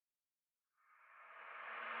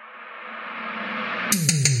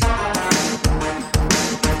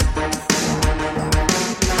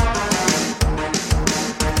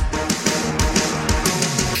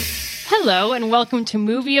Hello, and welcome to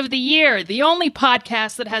Movie of the Year, the only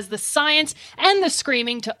podcast that has the science and the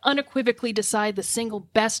screaming to unequivocally decide the single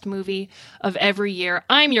best movie of every year.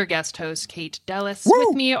 I'm your guest host, Kate Dellis. Woo!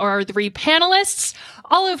 With me are 3 panelists,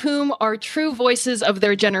 all of whom are true voices of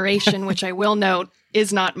their generation, which I will note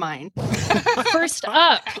is not mine. First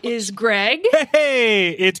up is Greg.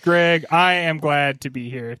 Hey, it's Greg. I am glad to be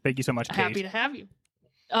here. Thank you so much, Kate. Happy to have you.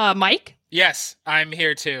 Mike. Yes, I'm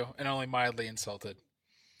here too, and only mildly insulted.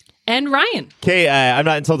 And Ryan. Kay, I'm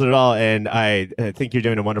not insulted at all, and I think you're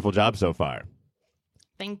doing a wonderful job so far.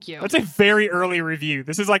 Thank you. That's a very early review.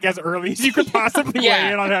 This is like as early as you could possibly Yeah,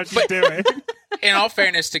 weigh in on how she's doing. In all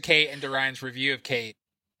fairness to Kate and to Ryan's review of Kate,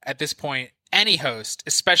 at this point, any host,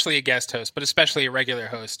 especially a guest host, but especially a regular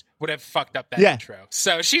host, would have fucked up that intro.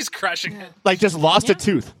 So she's crushing it. Like just lost a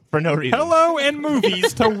tooth for no reason. Hello and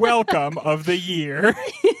movies to welcome of the year.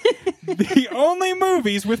 The only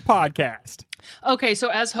movies with podcast. Okay, so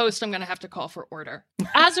as host, I'm going to have to call for order.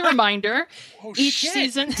 As a reminder, each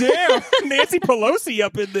season... Damn, Nancy Pelosi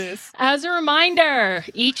up in this. As a reminder,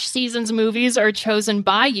 each season's movies are chosen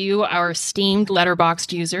by you, our esteemed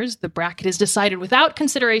Letterboxd users. The bracket is decided without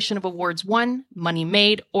consideration of awards won, money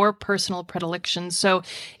made, or personal predilections. So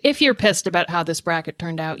if you're pissed about how this bracket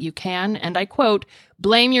turned out, you can, and I quote,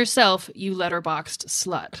 blame yourself, you Letterboxd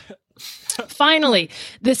slut. Finally,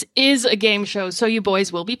 this is a game show, so you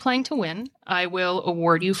boys will be playing to win. I will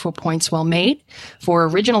award you for points well made, for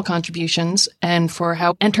original contributions, and for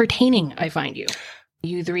how entertaining I find you.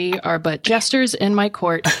 You 3 are but jesters in my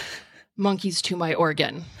court, monkeys to my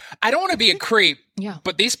organ. I don't want to be a creep, Yeah.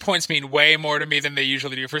 but these points mean way more to me than they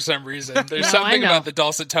usually do for some reason. There's No, I something know. about the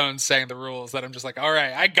dulcet tones saying the rules that I'm just like, all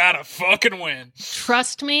right, I gotta fucking win.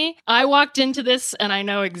 Trust me, I walked into this and I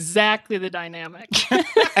know exactly the dynamic.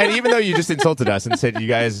 And even though you just insulted us and said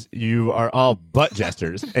you are all butt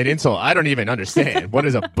jesters, an insult I don't even understand. What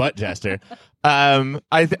is a butt jester?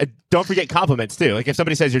 Don't forget compliments too. Like if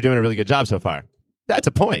somebody says you're doing a really good job so far, that's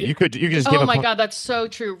a point. You could just give Oh a my point. God, that's so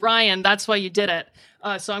true. Ryan, that's why you did it.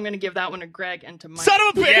 So I'm going to give that one to Greg and to Mike. Son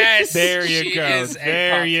of a bitch! Yes, There you she go. is a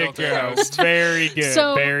There pop you filter go. host. Very good.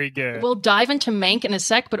 So, very good. We'll dive into Mank in a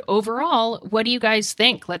sec, but overall, what do you guys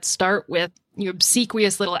think? Let's start with your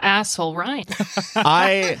obsequious little asshole, Ryan.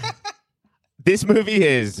 This movie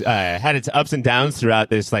has had its ups and downs throughout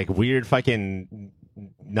this like weird fucking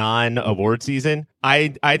non-award season.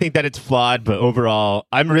 I think that it's flawed, but overall,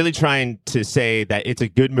 I'm really trying to say that it's a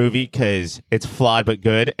good movie because it's flawed but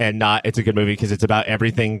good, and not it's a good movie because it's about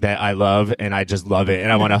everything that I love, and I just love it,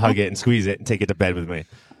 and I want to hug it and squeeze it and take it to bed with me.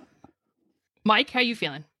 Mike, how you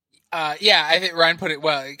feeling? Yeah, I think Ryan put it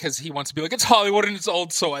well because he wants to be like, it's Hollywood and it's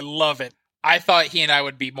old, so I love it. I thought he and I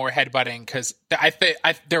would be more headbutting because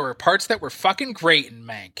there were parts that were fucking great in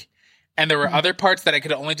Mank, and there were other parts that I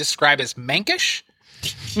could only describe as Mankish.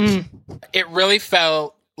 It really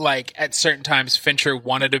felt like at certain times Fincher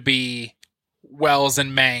wanted to be Wells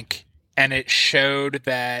and Mank, and it showed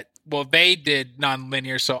that, well, they did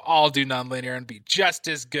nonlinear, so I'll do nonlinear and be just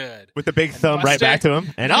as good. With the big thumb right Buster? back to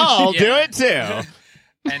him, and I'll do Yeah. it too.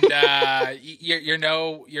 And you're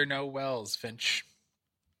no Wells, Finch.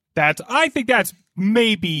 I think that's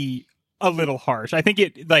maybe a little harsh. I think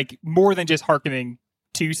it like more than just hearkening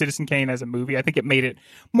to Citizen Kane as a movie. I think it made it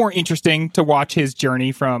more interesting to watch his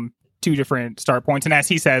journey from 2 different start points. And as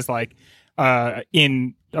he says, like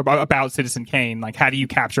about Citizen Kane, like how do you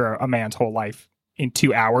capture a man's whole life in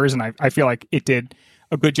 2 hours? And I feel like it did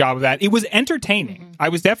a good job of that. It was entertaining. Mm-hmm. I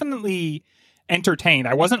was definitely entertained.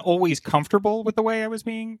 I wasn't always comfortable with the way I was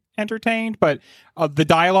being entertained, but the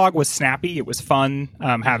dialogue was snappy. It was fun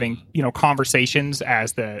having conversations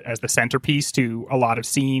as the centerpiece to a lot of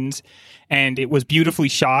scenes, and it was beautifully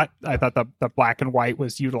shot. I thought the black and white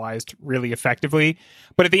was utilized really effectively,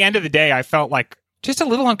 but at the end of the day, I felt like just a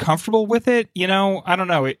little uncomfortable with it. I don't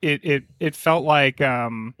know. It felt like.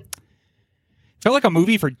 Felt like a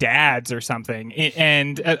movie for dads or something,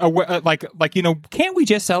 and can't we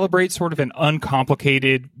just celebrate sort of an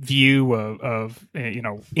uncomplicated view of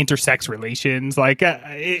intersex relations? Like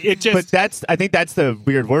it just. But I think that's the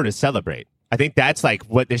weird word, is celebrate. I think that's like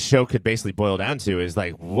what this show could basically boil down to, is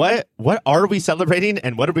like what are we celebrating,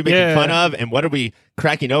 and what are we making fun of, and what are we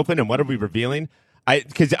cracking open, and what are we revealing?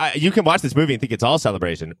 Because you can watch this movie and think it's all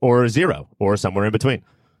celebration or zero or somewhere in between.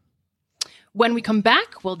 When we come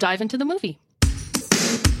back, we'll dive into the movie.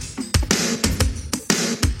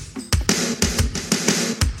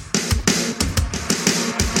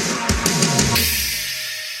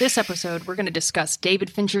 This episode, we're going to discuss David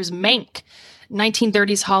Fincher's Mank.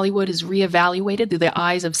 1930s Hollywood is reevaluated through the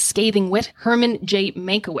eyes of scathing wit Herman J.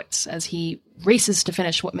 Mankiewicz as he races to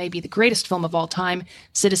finish what may be the greatest film of all time,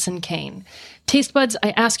 Citizen Kane. Taste buds,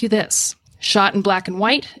 I ask you this. Shot in black and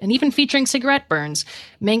white, and even featuring cigarette burns,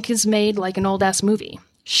 Mank is made like an old-ass movie.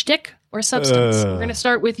 Shtick or substance? We're going to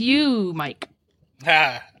start with you, Mike.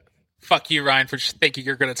 Fuck you, Ryan, for thinking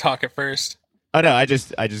you're going to talk at first. Oh no, I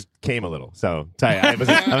just came a little. So sorry, I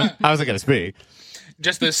wasn't going to speak.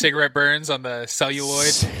 Just those cigarette burns on the celluloid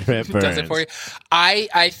Cigarette does it burns. for you.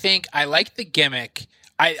 I think I like the gimmick.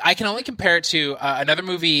 I can only compare it to another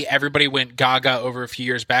movie everybody went gaga over a few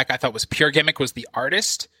years back. I thought was pure gimmick was The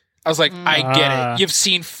Artist. I was like, I get it. You've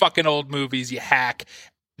seen fucking old movies, you hack.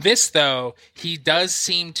 This though, he does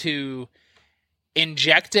seem to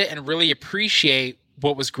inject it and really appreciate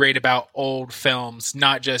what was great about old films,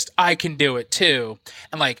 not just I can do it too.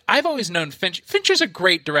 And like I've always known Fincher's a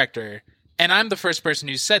great director, and I'm the first person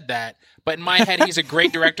who said that. But in my head, he's a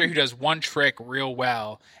great director who does one trick real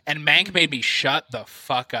well. And Mank made me shut the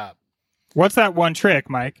fuck up. What's that one trick,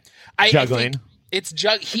 Mike? Juggling. I think it's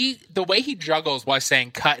the way he juggles while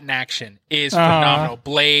saying cut in action is phenomenal.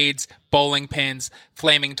 Blades, bowling pins,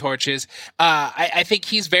 flaming torches. I think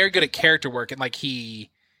he's very good at character work, and like he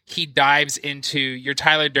dives into your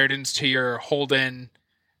Tyler Durdens to your Holden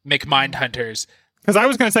McMindhunters. Because I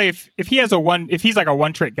was going to say, if he's like a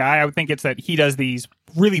one trick guy, I would think it's that he does these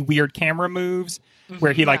really weird camera moves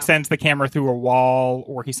where he like sends the camera through a wall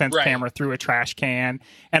or he sends the camera through a trash can.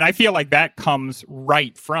 And I feel like that comes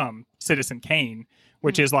right from Citizen Kane,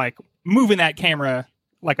 which is like moving that camera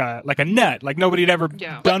like a nut, like nobody had ever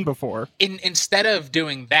done before. Instead of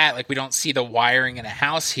doing that, like we don't see the wiring in a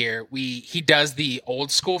house here. He does the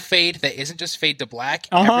old school fade that isn't just fade to black.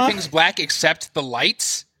 Everything's black except the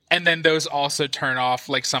lights, and then those also turn off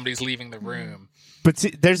like somebody's leaving the room. But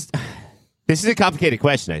see, this is a complicated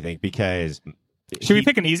question, I think, because should we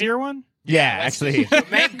pick an easier one? Yeah, actually,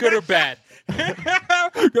 Man, good or bad?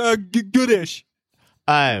 Goodish.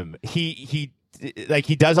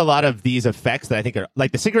 He does a lot of these effects that I think are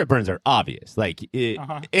like the cigarette burns are obvious. Like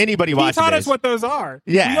anybody watching he taught this, us what those are.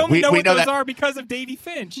 Yeah, we only know what know those that. are because of Davy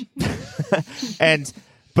Finch.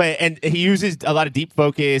 and he uses a lot of deep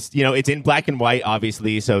focus. You know, it's in black and white,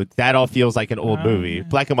 obviously, so that all feels like an old movie.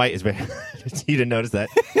 Black and white is very. You didn't notice that,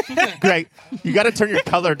 Greg? You got to turn your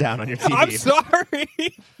color down on your TV. I'm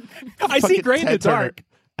sorry. I see gray in the dark.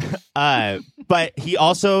 But he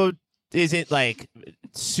also isn't like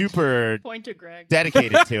super Point to Greg.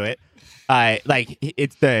 dedicated to it. Like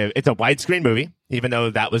it's a widescreen movie, even though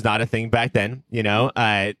that was not a thing back then. You know,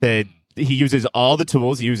 he uses all the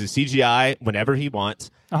tools. He uses CGI whenever he wants.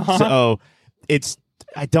 So it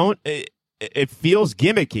feels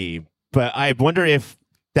gimmicky, but I wonder if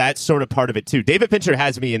that's sort of part of it too. David Fincher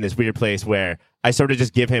has me in this weird place where I sort of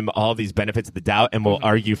just give him all these benefits of the doubt and will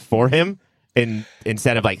argue for him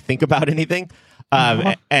instead of like think about anything.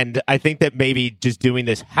 And I think that maybe just doing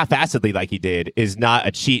this half-assedly like he did is not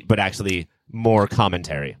a cheat, but actually more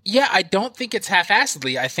commentary. Yeah, I don't think it's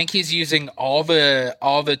half-assedly. I think he's using all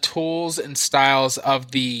the tools and styles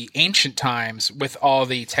of the ancient times with all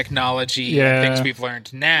the technology and things we've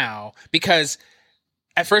learned now. Because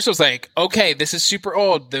at first I was like, okay, this is super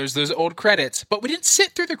old. There's those old credits. But we didn't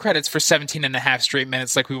sit through the credits for 17 and a half straight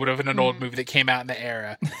minutes like we would have in an old movie that came out in the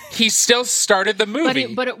era. He still started the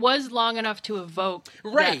movie. But it was long enough to evoke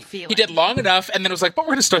that feeling. He did long enough, and then it was like, but we're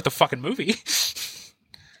going to start the fucking movie.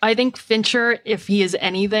 I think Fincher, if he is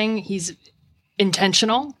anything, he's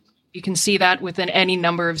intentional. You can see that within any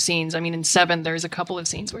number of scenes. I mean, in Seven, there's a couple of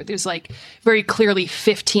scenes where there's like very clearly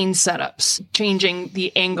 15 setups, changing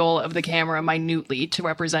the angle of the camera minutely to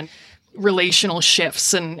represent relational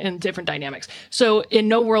shifts and different dynamics. So in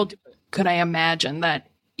no world could I imagine that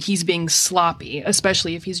he's being sloppy,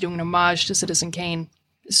 especially if he's doing an homage to Citizen Kane.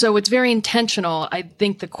 So it's very intentional. I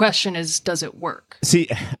think the question is, does it work? See,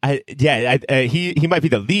 he might be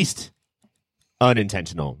the least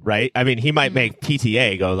unintentional, right? I mean, he might make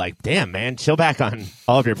PTA go like, damn, man, chill back on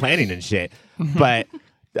all of your planning and shit. But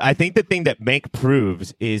I think the thing that Mank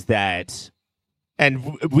proves is that,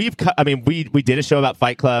 and we did a show about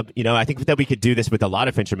Fight Club. You know, I think that we could do this with a lot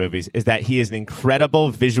of Fincher movies, is that he is an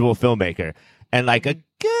incredible visual filmmaker and like a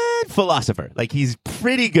good philosopher. Like he's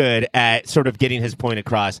pretty good at sort of getting his point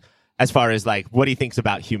across as far as like what he thinks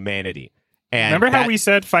about humanity. And remember how we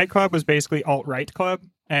said Fight Club was basically alt-right club?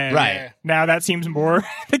 And now that seems more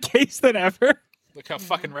the case than ever. Look how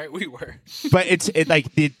fucking right we were. But it's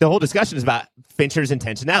like the whole discussion is about Fincher's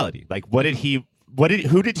intentionality. Like, who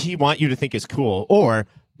did he want you to think is cool? Or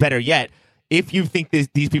better yet, if you think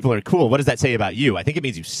these people are cool, what does that say about you? I think it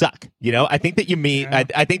means you suck. You know, I think that you mean,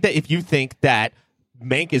 I think that if you think that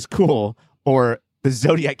Mank is cool or the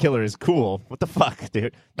Zodiac Killer is cool, what the fuck,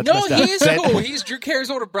 dude? That's No, messed up. he is cool. He's Drew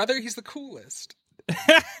Carey's older brother. He's the coolest.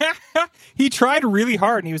 He tried really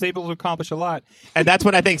hard and he was able to accomplish a lot. And that's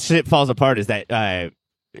when I think shit falls apart. Is that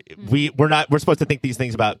we're supposed to think these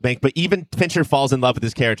things about Mank, but even Fincher falls in love with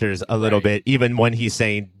his characters a little bit, even when he's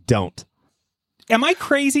saying don't. Am I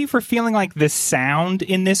crazy for feeling like the sound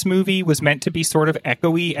in this movie was meant to be sort of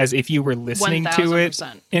echoey, as if you were listening to it?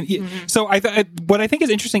 1000%. And so what I think is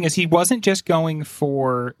interesting is he wasn't just going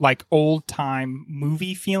for like old time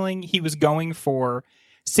movie feeling. He was going for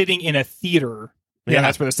sitting in a theater. Yeah,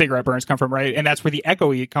 that's where the cigarette burns come from, right? And that's where the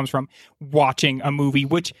echoey comes from. Watching a movie,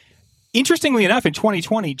 which, interestingly enough, in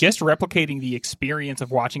 2020, just replicating the experience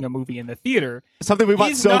of watching a movie in the theater, something we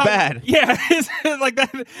want so bad. Yeah, like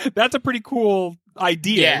that. That's a pretty cool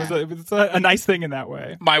idea. Yeah. It was a nice thing in that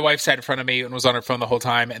way. My wife sat in front of me and was on her phone the whole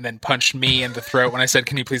time and then punched me in the throat when I said,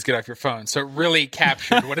 "Can you please get off your phone?" So it really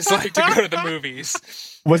captured what it's like to go to the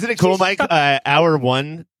movies. Wasn't it cool, Mike?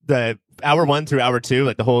 Hour 1 through hour 2,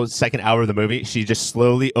 like the whole second hour of the movie, she just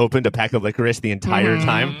slowly opened a pack of licorice the entire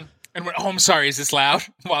time. And went, "Oh, I'm sorry, is this loud?"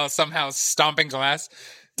 While somehow stomping glass.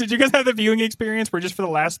 Did you guys have the viewing experience where just for the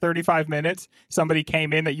last 35 minutes, somebody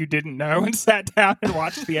came in that you didn't know and sat down and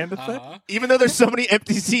watched the end of it? Even though there's so many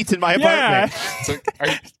empty seats in my apartment. So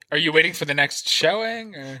are you waiting for the next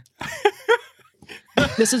showing? Or?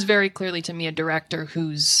 This is very clearly to me a director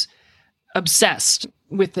who's obsessed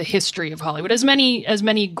with the history of Hollywood, as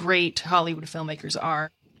many great Hollywood filmmakers are.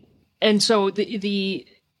 And so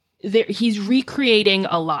he's recreating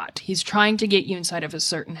a lot. He's trying to get you inside of a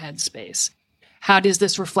certain headspace. How does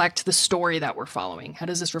this reflect the story that we're following? How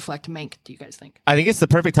does this reflect Mank, do you guys think? I think it's the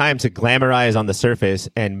perfect time to glamorize on the surface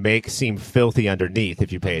and make seem filthy underneath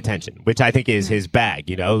if you pay attention, which I think is his bag,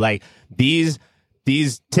 you know? Like these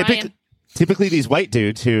typically these white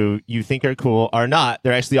dudes who you think are cool are not.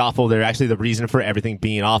 They're actually awful. They're actually the reason for everything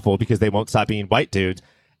being awful because they won't stop being white dudes.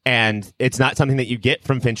 And it's not something that you get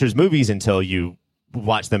from Fincher's movies until you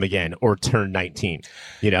watch them again or turn 19,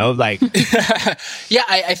 you know, like Yeah,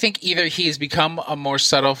 I think either he's become a more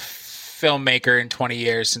subtle filmmaker in 20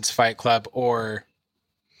 years since Fight Club, or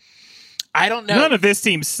I don't know. None of this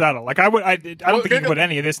seems subtle. Like I don't think you can put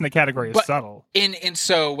any of this in the category of subtle. And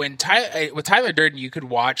so with Tyler Durden, you could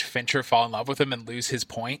watch Fincher fall in love with him and lose his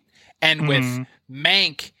point. And with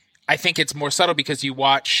Mank, I think it's more subtle because you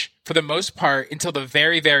watch, for the most part, until the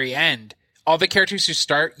very, very end. All the characters who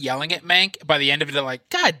start yelling at Mank, by the end of it, they're like,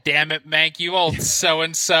 "God damn it, Mank, you old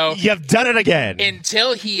so-and-so." You've done it again.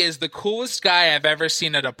 Until he is the coolest guy I've ever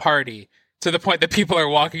seen at a party, to the point that people are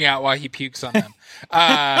walking out while he pukes on them.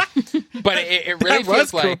 But it really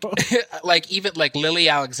feels like, cool. like even like Lily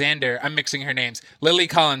Alexander, I'm mixing her names, Lily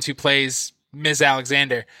Collins, who plays Ms.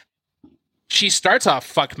 Alexander, she starts off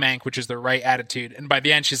fuck Mank, which is the right attitude. And by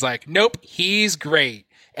the end, she's like, "Nope, he's great."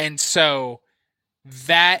 And so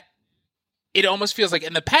that, it almost feels like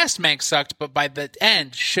in the past Mank sucked, but by the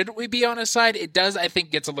end, shouldn't we be on his side? It does, I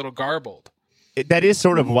think, gets a little garbled. That is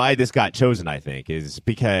sort of why this got chosen, I think, is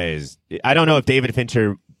because I don't know if David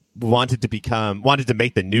Fincher wanted to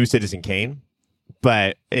make the new Citizen Kane,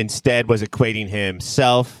 but instead was equating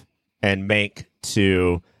himself and Mank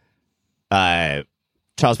to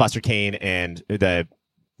Charles Foster Kane and the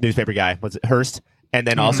newspaper guy, Hearst, and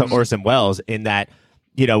then also Orson Welles, in that,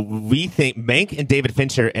 you know, we think Mank and David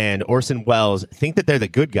Fincher and Orson Welles think that they're the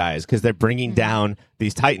good guys because they're bringing down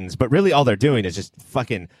these titans, but really all they're doing is just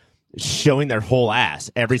fucking showing their whole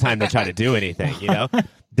ass every time they try to do anything, you know?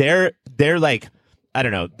 They're like, I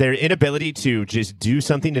don't know, their inability to just do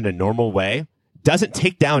something in a normal way doesn't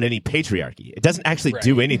take down any patriarchy. It doesn't actually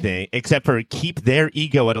do anything except for keep their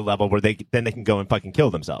ego at a level where they can go and fucking kill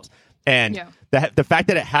themselves. And the fact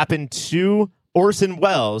that it happened to Orson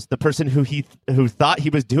Welles, the person who thought he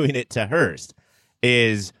was doing it to Hearst,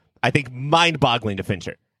 is, I think, mind-boggling to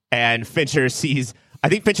Fincher. And Fincher sees, I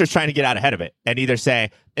think Fincher's trying to get out ahead of it and either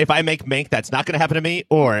say, if I make Mank, that's not going to happen to me,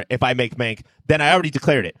 or if I make Mank, then I already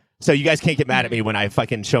declared it. So you guys can't get mad at me when I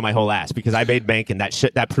fucking show my whole ass because I made Mank, and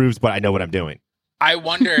that proves what I know what I'm doing. I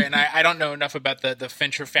wonder, and I don't know enough about the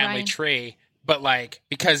Fincher family tree, but like,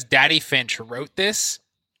 because Daddy Finch wrote this,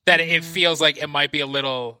 that it feels like it might be a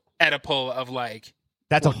little Oedipal of like,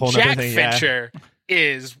 that's a whole Jack nother thing. Fincher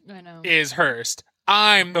is Hearst.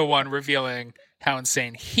 I'm the one revealing how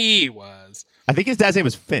insane he was. I think his dad's name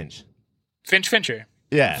was Finch. Fincher.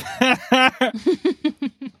 Yeah.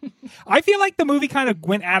 I feel like the movie kind of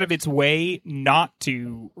went out of its way not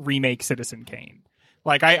to remake Citizen Kane.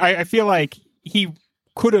 Like I feel like he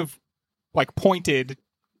could have like pointed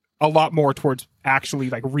a lot more towards actually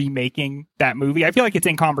like remaking that movie. I feel like it's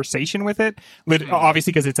in conversation with it,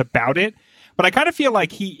 obviously because it's about it. But I kind of feel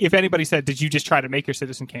like if anybody said, "Did you just try to make your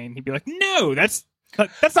Citizen Kane?" He'd be like, "No, that's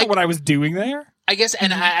not what I was doing there." I guess,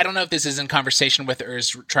 and I don't know if this is in conversation with or is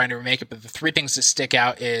trying to remake it, but the three things that stick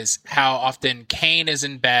out is how often Kane is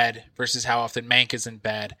in bed versus how often Mank is in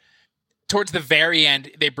bed. Towards the very end,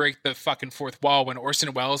 they break the fucking fourth wall when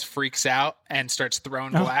Orson Welles freaks out and starts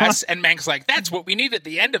throwing glass, and Mank's like, "That's what we need at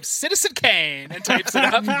the end of Citizen Kane," and types it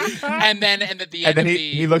up. and then at the end,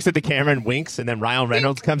 he looks at the camera and winks, and then Ryan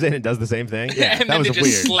Reynolds comes in and does the same thing. Yeah, and that then was they just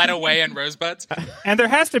weird. sled away in rosebuds. And there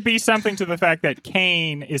has to be something to the fact that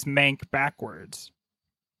Kane is Mank backwards.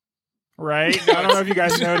 Right? I don't know if you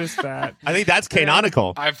guys noticed that. I think that's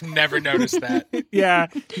canonical. I've never noticed that. Yeah,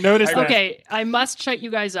 notice that. Okay, I must shut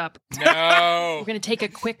you guys up. No. We're going to take a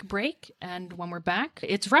quick break, and when we're back,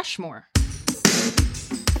 it's Rushmore.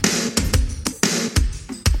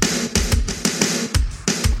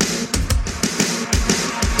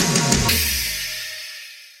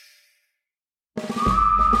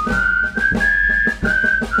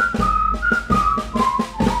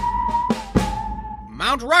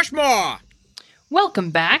 Mount Rushmore! Welcome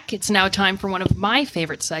back. It's now time for one of my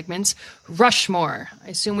favorite segments, Rushmore. I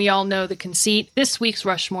assume we all know the conceit. This week's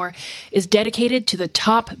Rushmore is dedicated to the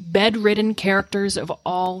top bedridden characters of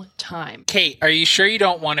all time. Kate, are you sure you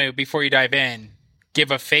don't want to, before you dive in,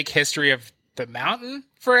 give a fake history of the mountain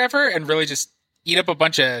forever and really just eat up a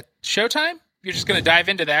bunch of showtime? You're just going to dive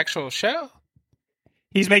into the actual show?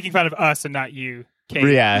 He's making fun of us and not you, Kate.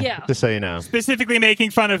 Yeah. Just so you know. Specifically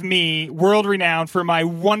making fun of me, world renowned for my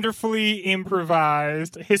wonderfully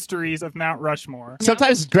improvised histories of Mount Rushmore.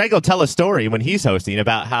 Sometimes Greg will tell a story when he's hosting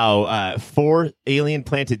about how 4 alien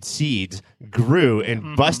planted seeds grew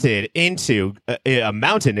and busted into a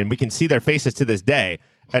mountain, and we can see their faces to this day.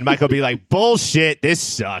 And Mike will be like, "Bullshit, this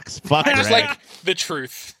sucks. Fuck Just Greg." like the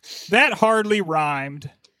truth. That hardly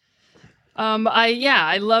rhymed.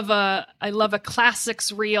 I love a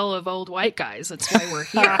classics reel of old white guys. That's why we're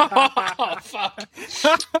here. Oh, fuck.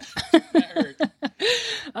 That hurt.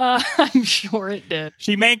 I'm sure it did.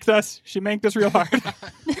 She manked us. She manked us real hard.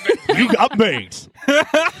 You got baked.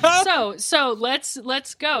 So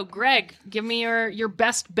let's go. Greg, give me your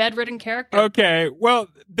best bedridden character. Okay, well,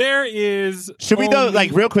 there is... Should we though, only-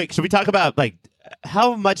 like, real quick? Should we talk about like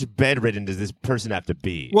how much bedridden does this person have to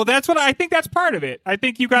be? Well, that's what I think. That's part of it. I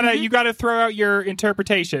think you gotta throw out your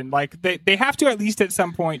interpretation. Like they have to at least at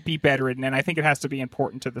some point be bedridden, and I think it has to be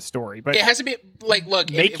important to the story. But It has to be, like,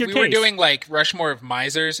 look, Make if your we were case. doing, like, Rushmore of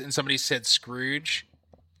misers and somebody said Scrooge,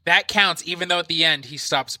 that counts, even though at the end he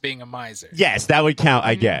stops being a miser. Yes, that would count,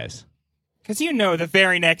 I guess. because the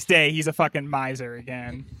very next day he's a fucking miser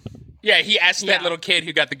again. Yeah, he asked that Yeah. little kid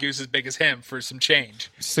who got the goose as big as him for some change.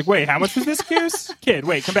 She's like, wait, how much was this goose? Kid,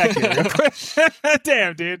 wait, come back here real quick.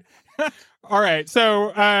 Damn, dude. All right,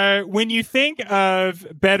 so when you think of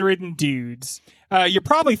bedridden dudes, you're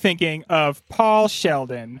probably thinking of Paul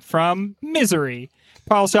Sheldon from Misery.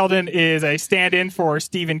 Paul Sheldon is a stand-in for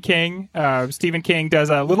Stephen King. Stephen King does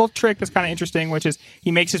a little trick that's kind of interesting, which is he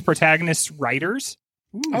makes his protagonists writers.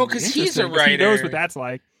 Ooh, Oh, 'cause he's a interesting, 'cause He knows writer. what that's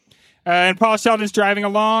like. And Paul Sheldon's driving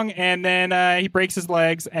along, and then he breaks his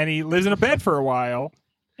legs, and he lives in a bed for a while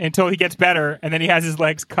until he gets better, and then he has his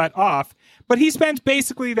legs cut off. But he spends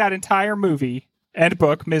basically that entire movie and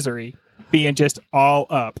book, Misery, being just all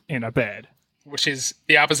up in a bed. Which is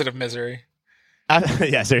the opposite of misery.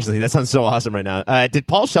 Yeah, seriously, that sounds so awesome right now. Did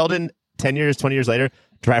Paul Sheldon, 10 years, 20 years later,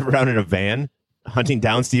 drive around in a van hunting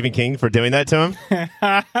down Stephen King for doing that to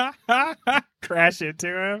him? Crash into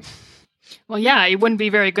him. Well, yeah, he wouldn't be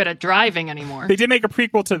very good at driving anymore. They did make a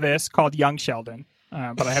prequel to this called Young Sheldon,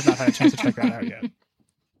 but I have not had a chance to check that out yet.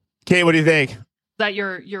 Kate, what do you think? Is that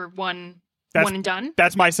your one That's- and done?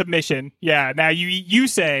 That's my submission. Yeah. Now you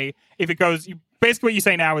say if it goes. Basically, what you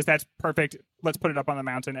say now is that's perfect. Let's put it up on the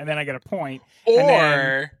mountain, and then I get a point. And then-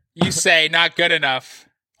 Or you say not good enough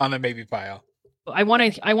on the maybe pile. I want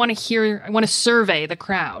to survey the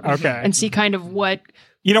crowd. Okay. And see kind of what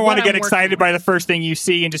You don't want to what get I'm working excited with. by the first thing you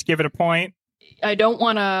see and just give it a point. I don't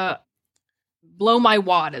want to blow my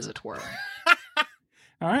wad, as it were.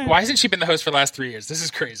 All right. Why hasn't she been the host for the last 3 years? This is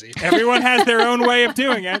crazy. Everyone has their own way of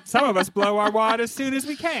doing it. Some of us blow our wad as soon as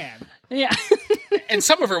we can. Yeah. And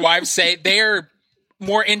some of her wives say they're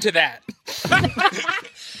more into that.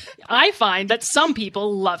 I find that some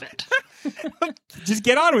people love it. Just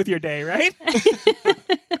get on with your day, right?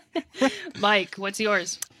 Mike, what's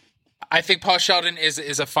yours? I think Paul Sheldon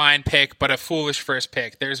is a fine pick, but a foolish first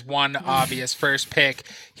pick. There's one obvious first pick.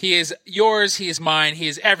 He is yours, he is mine, he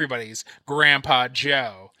is everybody's Grandpa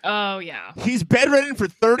Joe. Oh, yeah. He's bedridden for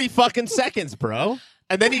 30 fucking seconds, bro.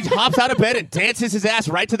 And then he hops out of bed and dances his ass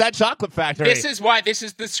right to that chocolate factory. This is why this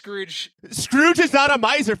is the Scrooge. Scrooge is not a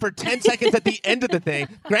miser for 10 seconds at the end of the thing.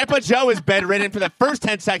 Grandpa Joe is bedridden for the first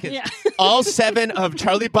 10 seconds. Yeah. All 7 of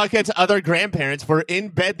Charlie Bucket's other grandparents were in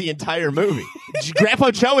bed the entire movie.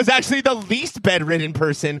 Grandpa Joe is actually the least bedridden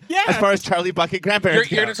person as far as Charlie Bucket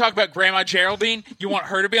grandparents You're going to talk about Grandma Geraldine? You want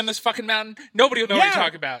her to be on this fucking mountain? Nobody will know what you're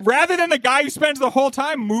talking about. Rather than the guy who spends the whole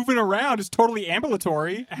time moving around is totally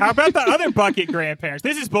ambulatory. How about the other Bucket grandparents?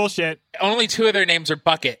 This is bullshit. Only 2 of their names are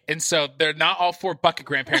Bucket, and so they're not all 4 Bucket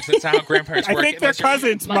grandparents. That's not how grandparents I work. think they're unless you're-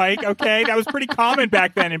 cousins, Mike, okay? That was pretty common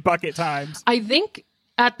back then in Bucket times. I think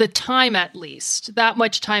at the time, at least, that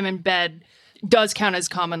much time in bed does count as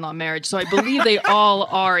common law marriage. So I believe they all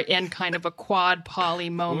are in kind of a quad poly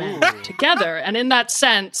moment together. And in that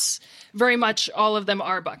sense, very much all of them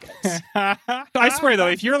are Buckets. I swear, though,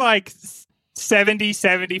 if you're like 70,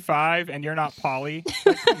 75 and you're not poly,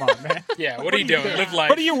 like, come on, man. Yeah, what are you doing? Live life.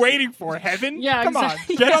 What are you waiting for? Heaven? Yeah, Come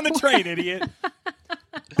exactly. on. Get on the train, idiot.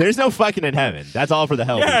 There's no fucking in heaven. That's all for the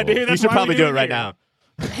hell Yeah, people. dude, You that's should why probably we do do it it right here.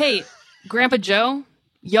 now. Hey, Grandpa Joe,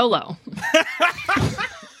 YOLO.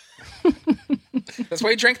 That's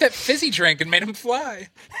why he drank that fizzy drink and made him fly.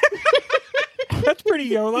 That's pretty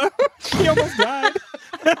YOLO. He almost died.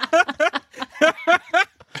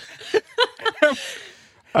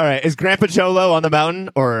 All right. Is Grandpa Cholo on the mountain,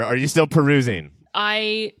 or are you still perusing?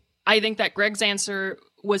 I think that Greg's answer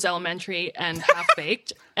was elementary and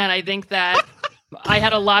half-baked, and I think that I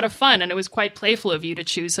had a lot of fun, and it was quite playful of you to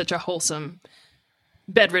choose such a wholesome,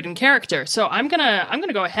 bedridden character. So I'm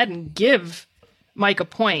gonna go ahead and give Mike a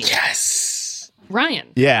point. Yes. Ryan,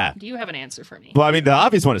 Yeah. do you have an answer for me? Well, I mean, the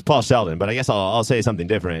obvious one is Paul Sheldon, but I guess I'll say something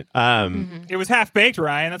different. It was half-baked,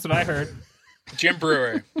 Ryan. That's what I heard. Jim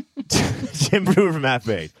Brewer. Jim Brewer from Half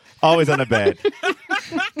Baked. Always on a bed.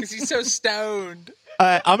 Because he's so stoned.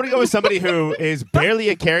 I'm going to go with somebody who is barely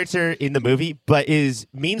a character in the movie, but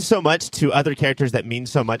means so much to other characters that mean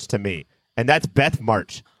so much to me. And that's Beth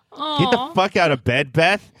March. Get the fuck out of bed,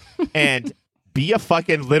 Beth, and be a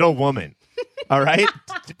fucking little woman. All right?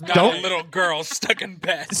 Not a little girl stuck in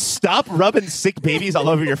bed. Stop rubbing sick babies all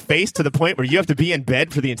over your face to the point where you have to be in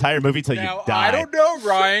bed for the entire movie till Now, you die. I don't know,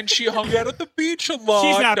 Ryan. She hung out at the beach a lot.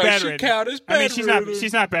 She's not Does bedridden. she count as I mean, bedridden?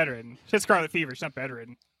 she's not bedridden. She had scarlet fever. She's not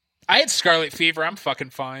bedridden. I had scarlet fever. I'm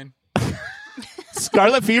fucking fine.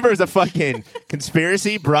 Scarlet Fever is a fucking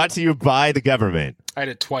conspiracy brought to you by the government. I had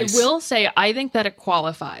it I twice. will say I think that it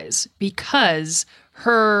qualifies because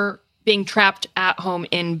her being trapped at home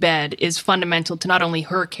in bed is fundamental to not only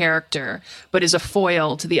her character, but is a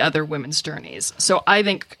foil to the other women's journeys. So I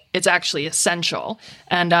think it's actually essential.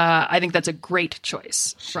 And I think that's a great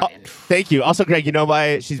choice, Ryan. Thank you. Also, Greg, you know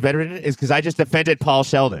why she's bedridden? Is because I just defended Paul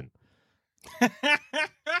Sheldon.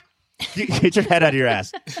 Get your head out of your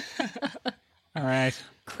ass. All right.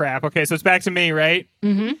 Crap. Okay, so it's back to me, right?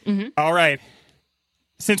 All right.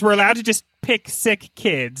 Since we're allowed to just pick sick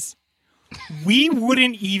kids, we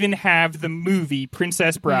wouldn't even have the movie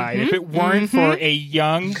Princess Bride if it weren't for a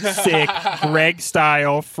young, sick,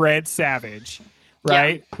 Greg-style Fred Savage,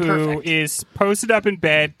 right? Yeah, Who perfect. is posted up in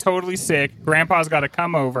bed, totally sick. Grandpa's got to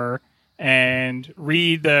come over and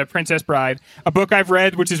read the Princess Bride, a book I've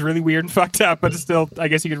read, which is really weird and fucked up, but it's still, I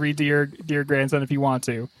guess you could read to your grandson if you want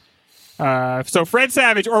to. So Fred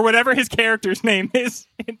Savage, or whatever his character's name is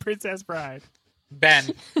in Princess Bride.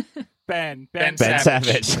 Ben. Ben Ben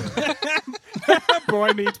Savage.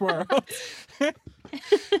 Boy Meets World.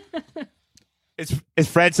 Is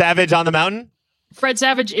Fred Savage on the mountain? Fred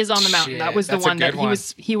Savage is on the mountain. Shit, That was the that's a one that good one.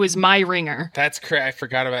 he was my ringer. That's correct. I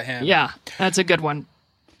forgot about him. Yeah, that's a good one.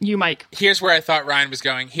 You, Mike. Here's where I thought Ryan was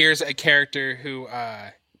going. Here's a character who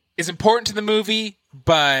is important to the movie,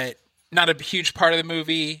 but not a huge part of the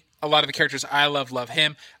movie. A lot of the characters I love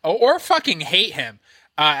him, or fucking hate him.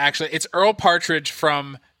 Actually, it's Earl Partridge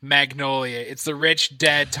from Magnolia. It's the rich,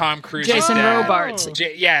 dead Tom Cruise. Jason dad. Robards.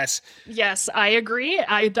 Yes. Yes, I agree.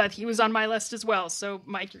 I thought he was on my list as well. So,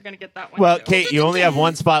 Mike, you're going to get that one. Well, too. Kate, you only have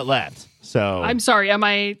one spot left. So I'm sorry. Am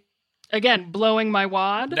I, again, blowing my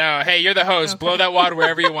wad? No, hey, you're the host. Blow that wad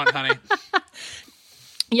wherever you want, honey.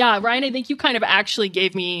 Yeah, Ryan, I think you kind of actually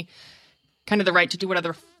gave me kind of the right to do whatever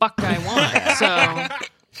the fuck I want. So,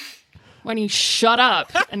 why don't you shut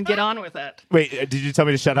up and get on with it? wait, did you tell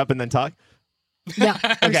me to shut up and then talk? Yeah,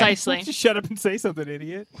 precisely. Just shut up and say something,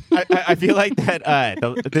 idiot. I feel like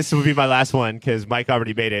that this will be my last one because Mike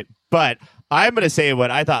already made it. But I'm going to say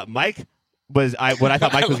what I thought Mike was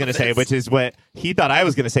going to say, which is what he thought I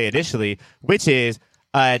was going to say initially, which is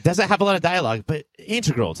doesn't have a lot of dialogue, but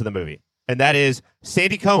integral to the movie. And that is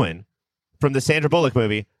Sandy Cohen from the Sandra Bullock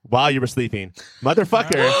movie, While You Were Sleeping.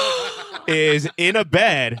 Motherfucker is in a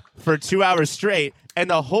bed for 2 hours straight, and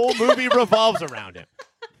the whole movie revolves around him.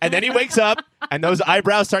 And then he wakes up, and those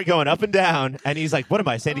eyebrows start going up and down, and he's like, "What am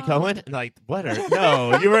I, Sandy Cohen?" And like, "What?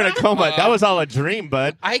 No, you were in a coma. That was all a dream,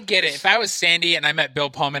 bud." I get it. If I was Sandy and I met Bill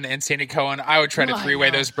Pullman and Sandy Cohen, I would try to three-way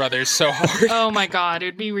those brothers so hard. Oh my God,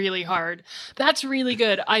 it'd be really hard. That's really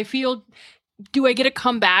good. I feel. Do I get to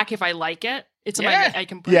come back if I like it? It's I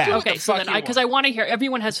can. Yeah. Okay, so then because I want to hear.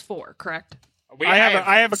 Everyone has 4, correct? I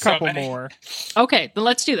have a so couple many. more. Okay, then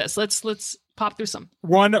let's do this. Let's pop through some.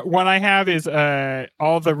 One I have is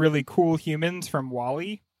all the really cool humans from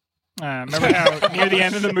WALL-E. Remember how near the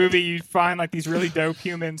end of the movie you find like these really dope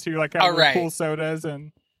humans who like have really cool sodas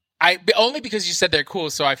and. Only because you said they're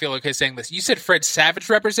cool, so I feel okay saying this. You said Fred Savage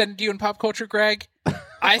represented you in pop culture, Greg.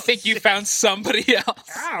 I think you found somebody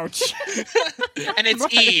else. Ouch. And it's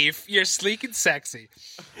Eve. You're sleek and sexy.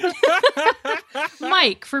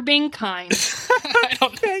 Mike, for being kind.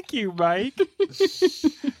 Thank you, Mike.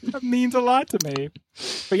 That means a lot to me.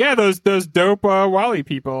 But yeah, those dope WALL-E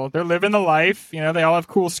people, they're living the life. You know, they all have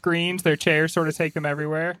cool screens. Their chairs sort of take them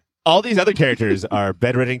everywhere. All these other characters are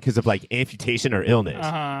bedridden because of like amputation or illness.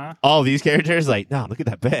 Uh-huh. All these characters, like, no, look at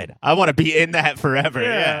that bed. I want to be in that forever.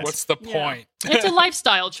 Yeah. What's the point? It's a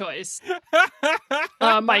lifestyle choice.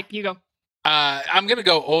 Mike, you go. I'm going to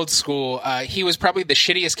go old school. He was probably the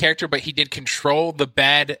shittiest character, but he did control the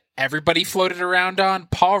bed everybody floated around on.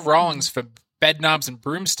 Paul Rawlings from Bed Knobs and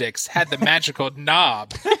Broomsticks had the magical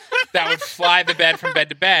knob that would fly the bed from bed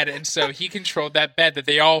to bed. And so he controlled that bed that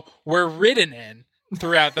they all were ridden in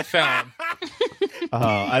throughout the film.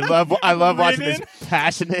 I love watching this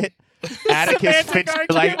passionate Atticus Fincher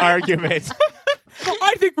like argument.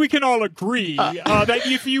 I think we can all agree that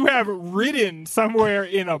if you have ridden somewhere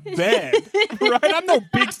in a bed, right? I'm no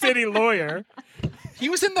big city lawyer. He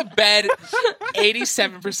was in the bed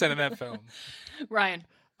 87% of that film. Ryan.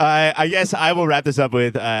 I guess I will wrap this up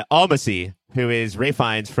with Almasy, who is Ray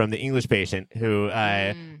Fiennes from The English Patient, who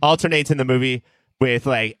alternates in the movie with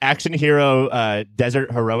like action hero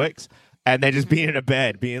desert heroics, and then just being in a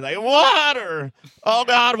bed, being like, water! Oh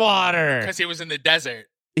God, water! Because he was in the desert.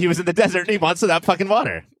 He was in the desert and he wants that fucking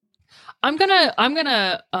water. I'm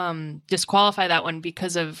gonna disqualify that one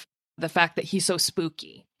because of the fact that he's so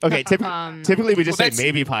spooky. Okay, typically we just say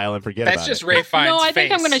maybe pile and forget about it. That's just Ray Fiennes' No, I face.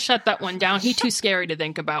 think I'm going to shut that one down. He's too scary to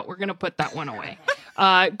think about. We're going to put that one away.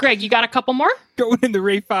 Greg, you got a couple more? Going in the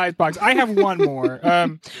Ray Fiennes box. I have one more.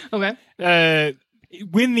 Okay.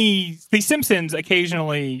 When the Simpsons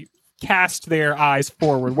occasionally cast their eyes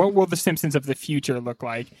forward, what will the Simpsons of the future look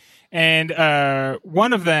like? And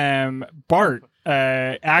one of them, Bart,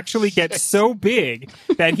 actually gets so big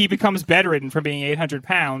that he becomes bedridden from being 800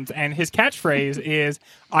 pounds. And his catchphrase is,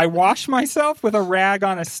 "I wash myself with a rag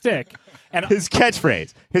on a stick." And his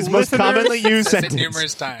catchphrase, his most commonly used sentence.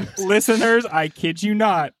 Numerous times. Listeners, I kid you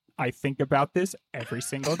not, I think about this every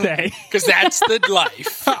single day. Because that's the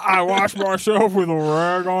life. I wash myself with a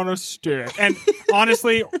rag on a stick. And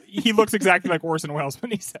honestly, he looks exactly like Orson Welles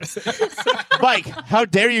when he says it. Mike, how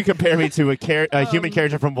dare you compare me to a human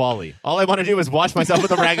character from WALL-E? All I want to do is wash myself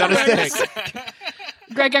with a rag on a stick.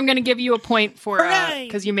 Greg, I'm going to give you a point for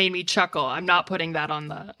because you made me chuckle. I'm not putting that on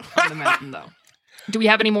the mountain, though. Do we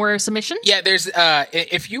have any more submissions? Yeah, there's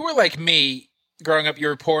if you were like me, growing up, you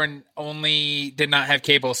were poor and only did not have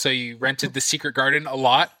cable, so you rented The Secret Garden a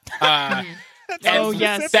lot.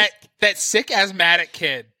 Yes. That sick asthmatic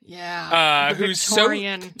kid. Yeah. Who's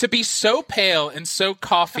Victorian. to be so pale and so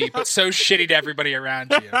coffee, but so shitty to everybody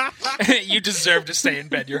around you. You deserve to stay in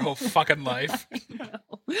bed your whole fucking life.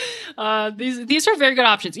 These are very good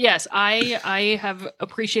options. Yes, I have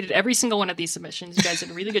appreciated every single one of these submissions. You guys did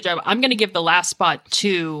a really good job. I'm going to give the last spot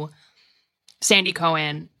to Sandy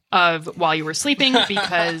Cohen of While You Were Sleeping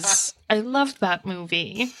because I loved that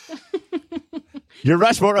movie. Your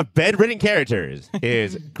Rushmore of bedridden characters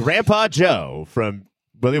is Grandpa Joe from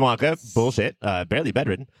Willy Wonka. Bullshit. Barely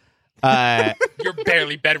bedridden. You're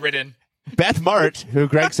barely bedridden. Beth March, who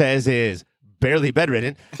Greg says is barely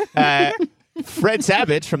bedridden. Fred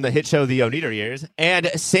Savage from the hit show The Oneater Years. And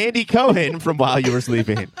Sandy Cohen from While You Were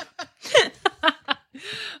Sleeping.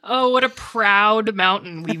 Oh, what a proud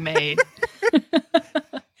mountain we made.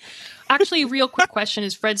 Actually, real quick question,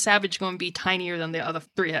 is Fred Savage going to be tinier than the other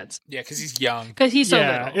three heads? Yeah, because he's young. Because he's so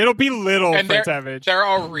little. It'll be little And Fred Savage. They're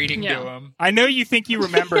all reading to him. I know you think you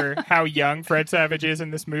remember how young Fred Savage is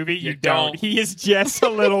in this movie. You don't. don't. He is just a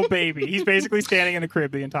little baby. He's basically standing in a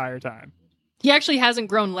crib the entire time. He actually hasn't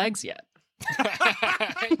grown legs yet.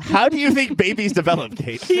 How do you think babies develop,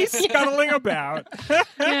 Kate? He's scuttling about.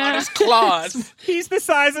 On his claws. He's the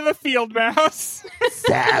size of a field mouse.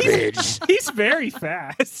 Savage. He's very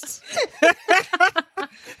fast.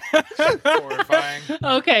 Horrifying.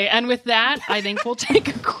 Okay, and with that, I think we'll take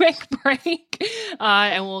a quick break,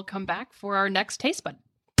 and we'll come back for our next taste bud.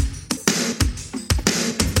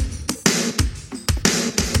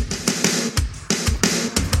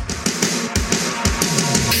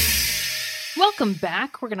 Welcome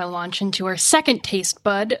back. We're going to launch into our second taste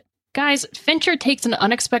bud. Guys, Fincher takes an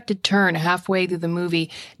unexpected turn halfway through the movie,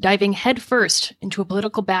 diving headfirst into a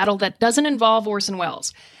political battle that doesn't involve Orson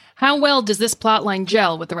Welles. How well does this plotline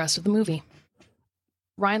gel with the rest of the movie?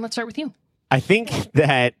 Ryan, let's start with you. I think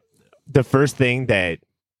that the first thing that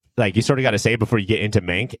you sort of got to say before you get into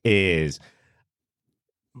Mank is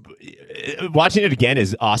watching it again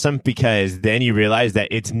is awesome, because then you realize that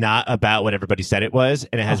it's not about what everybody said it was,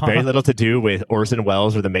 and it has very little to do with Orson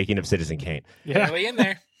Welles or the making of Citizen Kane. Yeah. Really in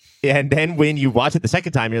there. And then when you watch it the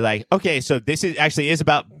second time, you're like, okay, so this is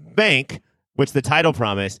about Mank, which the title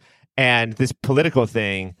promised, and this political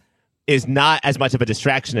thing is not as much of a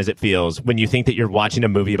distraction as it feels when you think that you're watching a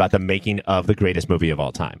movie about the making of the greatest movie of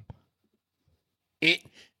all time.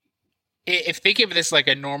 If thinking of this like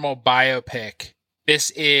a normal biopic,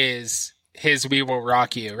 this is his We Will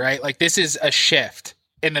Rock You, right? Like, this is a shift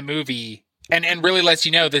in the movie, and really lets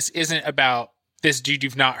you know this isn't about this dude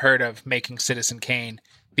you've not heard of making Citizen Kane.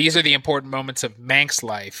 These are the important moments of Mank's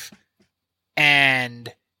life,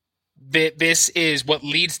 and this is what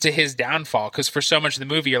leads to his downfall, because for so much of the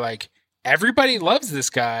movie, you're like, everybody loves this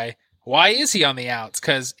guy. Why is he on the outs?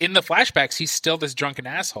 Because in the flashbacks, he's still this drunken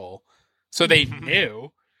asshole. So they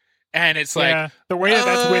knew. And it's like, the way that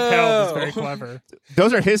that's withheld is very clever.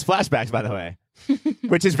 Those are his flashbacks, by the way,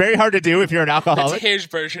 which is very hard to do if you're an alcoholic. That's his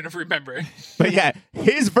version of remembering. But yeah,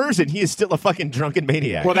 his version, he is still a fucking drunken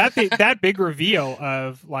maniac. Well, that big reveal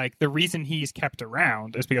of like the reason he's kept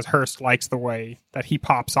around is because Hearst likes the way that he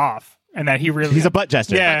pops off, and that he's a butt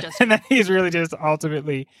jester. Yeah, and that he's really just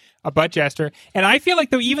ultimately a butt jester. And I feel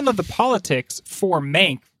like even though the politics for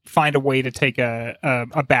Mank find a way to take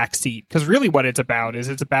a back seat, because really what it's about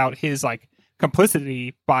his like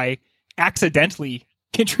complicity by accidentally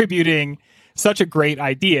contributing such a great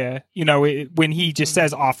idea, when he just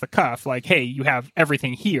says off the cuff, like, hey, you have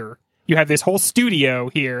everything here. You have this whole studio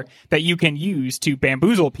here that you can use to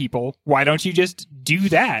bamboozle people. Why don't you just do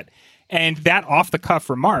that? And that off the cuff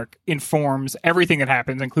remark informs everything that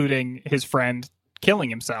happens, including his friend killing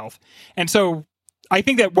himself. And so I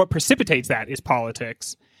think that what precipitates that is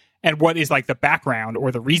politics. And what is like the background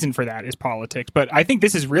or the reason for that is politics. But I think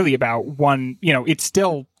this is really about it's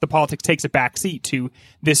still, the politics takes a backseat to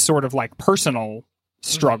this sort of like personal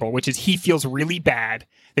struggle, which is he feels really bad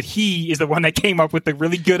that he is the one that came up with the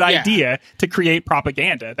really good idea to create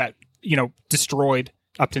propaganda that, destroyed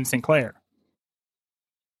Upton Sinclair.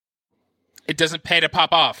 It doesn't pay to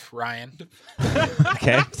pop off, Ryan.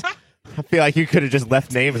 Okay. I feel like you could have just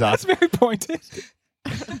left names off. That's very pointed.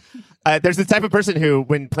 There's the type of person who,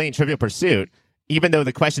 when playing Trivial Pursuit, even though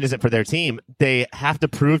the question isn't for their team, they have to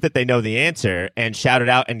prove that they know the answer and shout it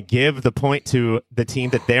out and give the point to the team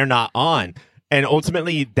that they're not on. And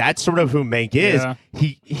ultimately, that's sort of who Mank is. Yeah.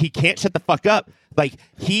 He can't shut the fuck up. Like,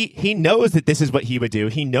 he knows that this is what he would do.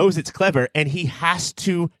 He knows it's clever, and he has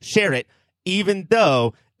to share it, even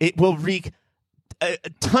though it will wreak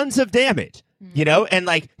tons of damage. And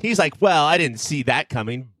like, he's like, well, I didn't see that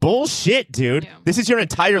coming. Bullshit, dude. Yeah. This is your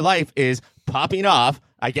entire life is popping off.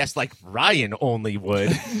 I guess like Ryan only would.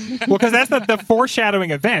 Well, because that's the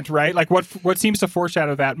foreshadowing event, right? Like what seems to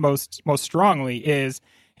foreshadow that most strongly is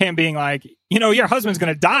him being like, your husband's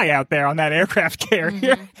going to die out there on that aircraft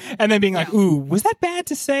carrier. Mm-hmm. And then being like, ooh, was that bad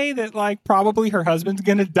to say that like probably her husband's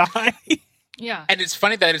going to die? Yeah. And it's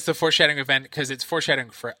funny that it's the foreshadowing event because it's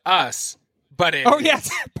foreshadowing for us. But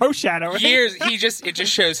post-shadowing. Years, it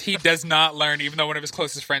just shows he does not learn, even though one of his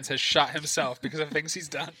closest friends has shot himself because of things he's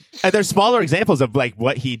done. And there's smaller examples of like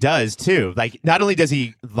what he does too. Like, not only does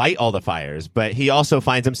he light all the fires, but he also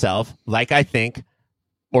finds himself, like I think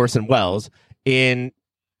Orson Welles, in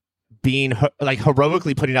being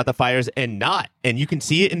heroically putting out the fires and not. And you can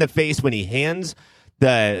see it in the face when he hands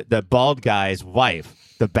the bald guy's wife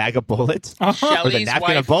the bag of bullets or the Shelley's napkin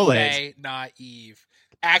wife, of bullets. Faye, not Eve.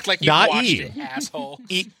 Act like you've Not watched Eve. it, asshole.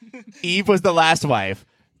 Eve was the last wife.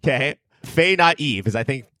 Okay, Faye, not Eve, is I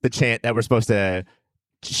think the chant that we're supposed to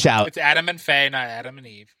shout. It's Adam and Faye, not Adam and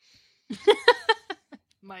Eve.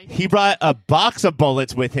 He brought a box of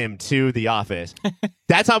bullets with him to the office.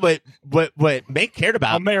 That's not what Mank cared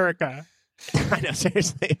about. America. I know,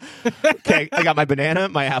 seriously. Okay, I got my banana,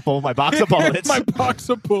 my apple, my box of bullets. My box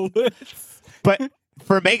of bullets. But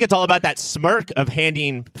for Mank, it's all about that smirk of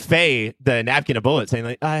handing Faye the napkin of bullets, saying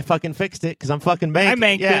like, I fucking fixed it because I'm fucking Mank. I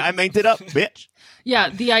manked it. I manked it up, bitch. Yeah,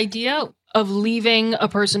 the idea of leaving a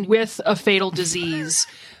person with a fatal disease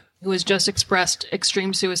who has just expressed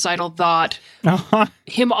extreme suicidal thought,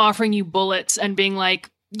 him offering you bullets and being like,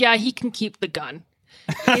 yeah, he can keep the gun,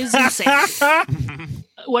 is insane.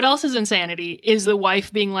 What else is insanity is the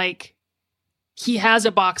wife being like, he has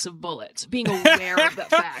a box of bullets, being aware of the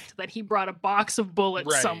fact that he brought a box of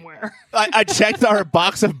bullets somewhere. I checked our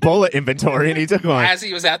box of bullet inventory and he took one. As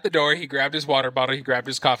he was at the door, he grabbed his water bottle, he grabbed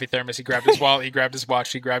his coffee thermos, he grabbed his wallet, he grabbed his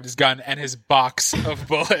watch, he grabbed his gun, and his box of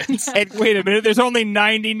bullets. And wait a minute, there's only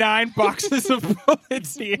 99 boxes of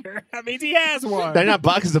bullets here. That means he has one. They're not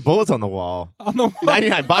boxes of bullets on the wall.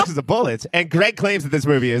 99 boxes of bullets. And Greg claims that this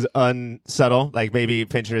movie is unsubtle, like maybe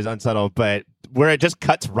Fincher is unsubtle, but where it just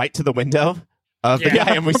cuts right to the window of the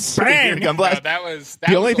guy and we hear gun blast. No, that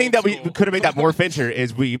the only thing that cool. we could have made that more Fincher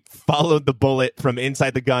is we followed the bullet from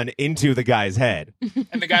inside the gun into the guy's head.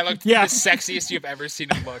 And the guy looked the sexiest you've ever seen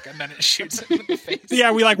him look, and then it shoots him in the face.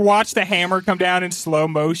 Yeah, we like watch the hammer come down in slow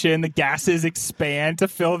motion, the gases expand to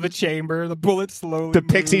fill the chamber, the bullet slowly The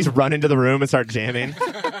pixies run into the room and start jamming.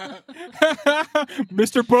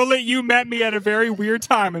 Mr. Bullet, you met me at a very weird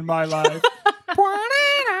time in my life.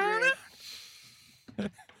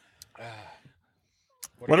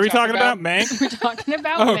 What are we talking about, Mank? We're talking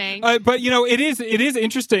about Mank. But it is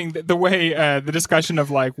interesting the way the discussion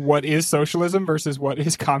of like what is socialism versus what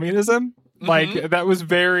is communism. Like that was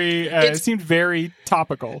very it seemed very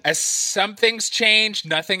topical. As some things change,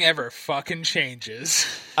 nothing ever fucking changes.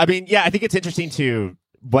 I mean, yeah, I think it's interesting to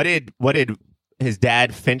what did his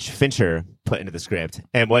dad Fincher put into the script,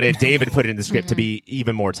 and what did David put into the script to be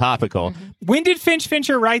even more topical? When did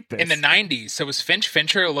Fincher write this? In the 90s. So was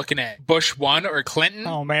Fincher looking at Bush 1 or Clinton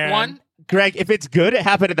 1? Greg, if it's good, it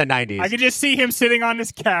happened in the 90s. I could just see him sitting on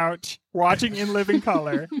his couch, watching In Living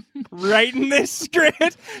Color, writing this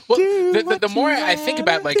script. Well, the more I think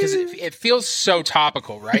about it, like, because it feels so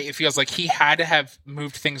topical, right? It feels like he had to have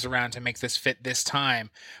moved things around to make this fit this time.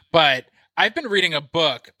 But I've been reading a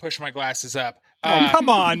book, push my glasses up, come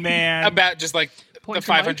on, man. about just like the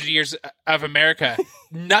 500 years of America.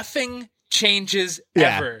 Nothing changes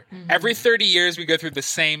ever. Every 30 years we go through the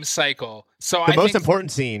same cycle. So the most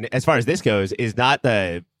important scene as far as this goes is not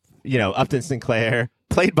the Upton Sinclair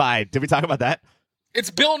played by, did we talk about that? It's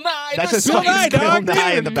Bill Nye. That's just Bill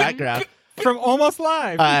Nye in the background from Almost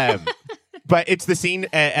Live. But it's the scene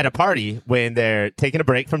at a party when they're taking a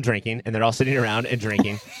break from drinking and they're all sitting around and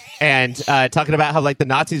drinking and talking about how like the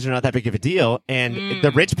Nazis are not that big of a deal, and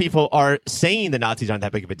the rich people are saying the Nazis aren't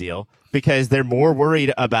that big of a deal because they're more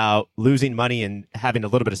worried about losing money and having a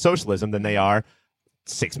little bit of socialism than they are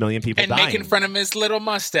 6 million people and dying. making fun of his little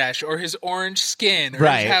mustache or his orange skin or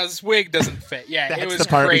how his wig doesn't fit. Yeah, it was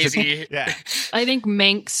crazy. I think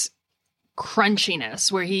Mank's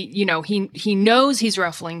crunchiness, where he knows he's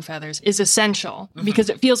ruffling feathers, is essential because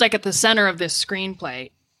it feels like at the center of this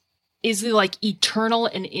screenplay is the like eternal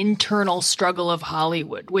and internal struggle of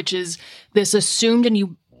Hollywood, which is this assumed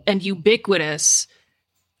and ubiquitous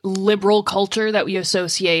liberal culture that we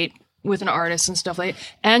associate with an artist and stuff like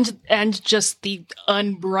that, and just the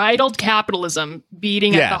unbridled capitalism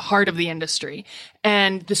beating at the heart of the industry.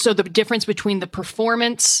 And so the difference between the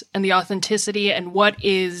performance and the authenticity and what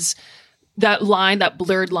is that line, that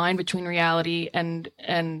blurred line between reality and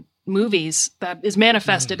movies that is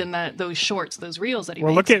manifested in those shorts, those reels that he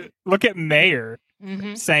makes. Look at Mayer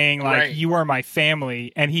saying like, you are my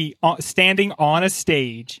family, and he standing on a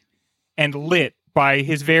stage and lit by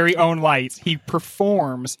his very own lights, he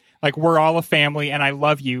performs like, we're all a family and I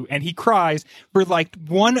love you, and he cries for like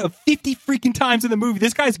one of 50 freaking times in the movie.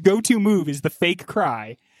 This guy's go-to move is the fake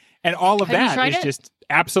cry, and all of that is just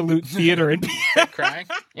absolute theater and crying.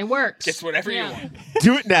 It works. It's whatever you want.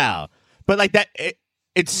 Do it now. But like that,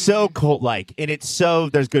 it's so cult-like, and it's so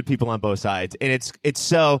there's good people on both sides, and it's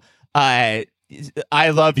so I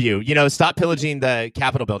love you. Stop pillaging the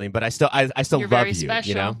Capitol building, but I still You're love very you.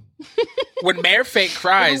 special. When Mayor Fake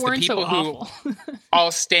cries, the people so who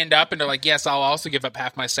all stand up and are like, "Yes, I'll also give up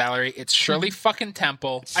half my salary." It's Shirley fucking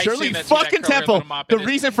Temple. Shirley fucking Temple. The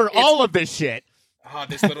reason for all of this shit. Oh,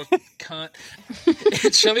 this little cunt.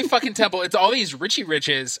 It's Shirley fucking Temple. It's all these Richie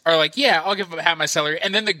Riches are like, yeah, I'll give up half my salary.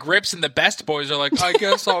 And then the Grips and the Best Boys are like, I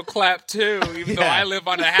guess I'll clap too, even though I live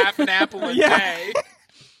on a half an apple a day.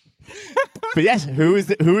 But yes, who is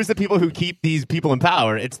the people who keep these people in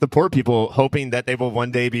power? It's the poor people hoping that they will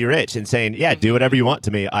one day be rich and saying, yeah, do whatever you want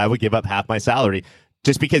to me. I will give up half my salary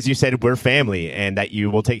just because you said we're family and that you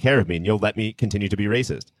will take care of me and you'll let me continue to be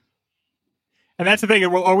racist. And that's the thing. It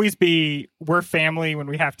will always be we're family when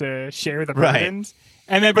we have to share the burdens.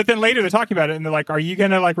 Right. But then later they're talking about it and they're like, are you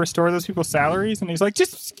going to like restore those people's salaries? And he's like,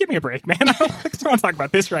 just give me a break, man. I don't want to talk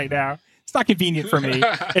about this right now. It's not convenient for me.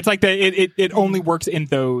 It's like it only works in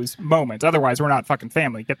those moments. Otherwise, we're not fucking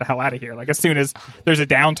family. Get the hell out of here. Like, as soon as there's a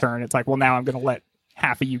downturn, it's like, well, now I'm going to let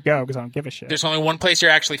half of you go because I don't give a shit. There's only one place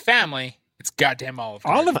you're actually family. It's goddamn Olive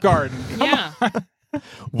Garden. Olive Garden. Yeah.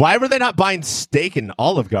 Why were they not buying steak in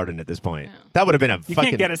Olive Garden at this point? Yeah. That would have been a You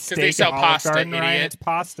fucking... can't get a they steak sell at Olive pasta, Garden, Ryan. idiot. It's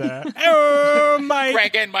pasta. Oh, Mike.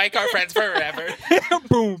 Greg and Mike are friends forever.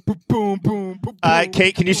 boom, boom, boom, boom, boom.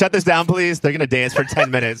 Kate, can you shut this down, please? They're going to dance for 10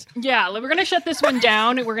 minutes. Yeah, we're going to shut this one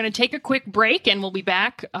down. We're going to take a quick break, and we'll be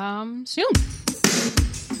back soon.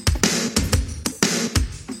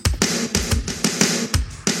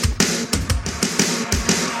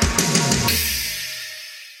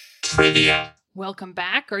 Trivia. Welcome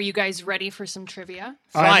back. Are you guys ready for some trivia?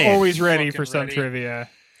 I'm Ryan. always ready Fucking for some ready. trivia.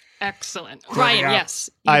 Excellent. Ryan, yeah. yes.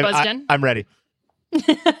 You buzzed in? I'm ready.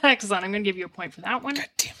 Excellent. I'm going to give you a point for that one. God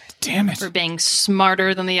damn it. Damn it. For being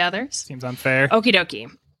smarter than the others. Seems unfair. Okie dokie.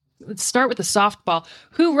 Let's start with the softball.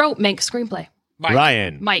 Who wrote Mank screenplay? Mike.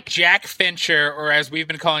 Ryan. Mike. Jack Fincher, or as we've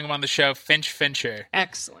been calling him on the show, Fincher.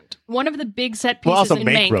 Excellent. One of the big set Well, pieces also, in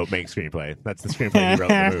Mank Mank. wrote Mank screenplay. That's the screenplay he wrote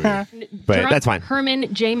in the movie. But that's fine.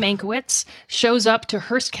 Herman J. Mankiewicz shows up to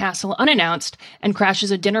Hearst Castle unannounced and crashes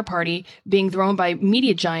a dinner party being thrown by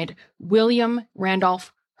media giant William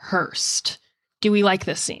Randolph Hearst. Do we like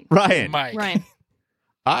this scene? Ryan. Mike. Ryan.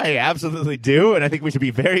 I absolutely do, and I think we should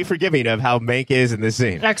be very forgiving of how Mank is in this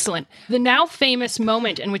scene. Excellent. The now famous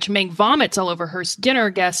moment in which Mank vomits all over Hearst's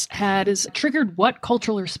dinner guests has triggered what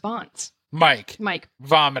cultural response? Mike. Mike.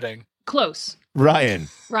 Vomiting. Close. Ryan.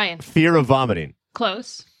 Ryan. Fear of vomiting.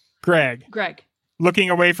 Close. Greg, Greg.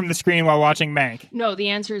 looking away from the screen while watching Mank. No, the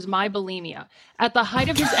answer is my bulimia. At the height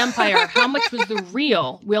of his empire, how much was the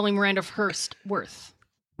real William Randolph Hearst worth?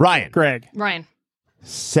 Ryan. Greg, Ryan.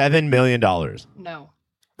 $7 million. No.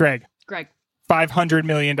 Greg, Greg. $500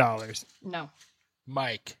 million. No.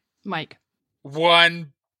 Mike. Mike. $1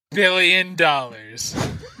 billion.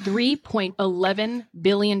 $3.11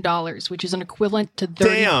 billion, which is an equivalent to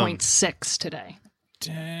 30.6 today.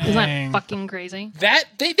 Dang. Isn't that fucking crazy? That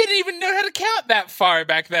they didn't even know how to count that far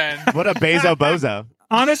back then. What a bezo bozo.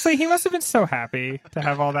 Honestly, he must have been so happy to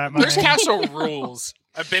have all that money. There's castle rules.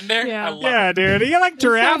 I've been there. Yeah. I love Yeah, it. dude. He got like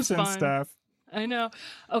giraffes sounds and fun. stuff. I know.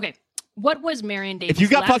 Okay. What was Marion Davies' If you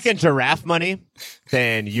got last... fucking giraffe money,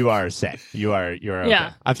 then you are set. You're okay.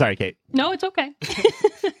 Yeah. I'm sorry, Kate. No, it's okay.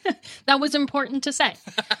 That was important to say.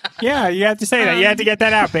 Yeah, you have to say that. You had to get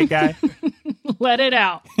that out, big guy. Let it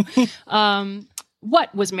out.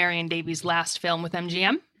 What was Marion Davies' last film with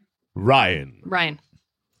MGM? Ryan. Ryan.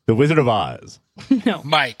 The Wizard of Oz. No.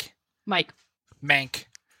 Mike. Mike. Mank.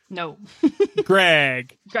 No.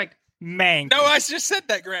 Greg, Greg. Mank. No, I just said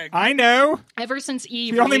that, Greg. I know. Ever Since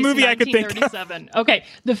Eve. The only released in movie I could think of. 1937. Okay.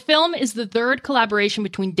 The film is the third collaboration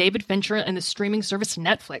between David Fincher and the streaming service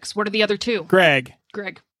Netflix. What are the other two? Greg,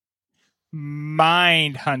 Greg.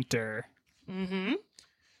 Mindhunter. Mm-hmm.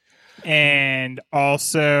 And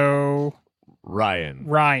also Ryan.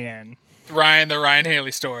 Ryan. Ryan, the Ryan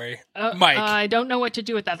Haley story. Mike. I don't know what to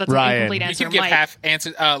do with that. That's Ryan. an incomplete You answer. can give Mike. half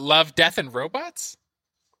answers. Love, Death, and Robots?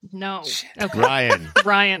 No. Shit. Okay. Ryan.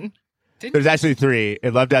 Ryan. There's actually three.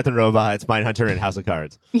 It Love, Death, and Robots, Mindhunter, and House of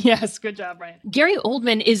Cards. Yes, good job, Ryan. Gary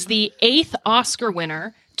Oldman is the 8th Oscar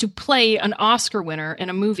winner to play an Oscar winner in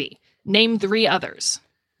a movie. Name 3 others.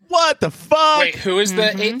 What the fuck? Wait, who is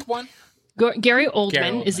the eighth one? Gary Oldman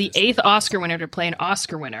Gary is the Oldman is 8th Oscar winner to play an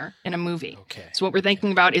Oscar winner in a movie. Okay. So what we're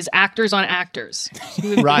thinking about is actors on actors.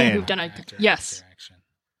 Ryan. Who've done a, yes.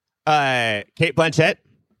 Kate Blanchett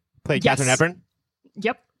played Yes. Katharine Hepburn.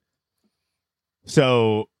 Yep.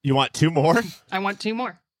 So you want 2 more? I want 2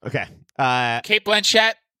 more. Okay. Kate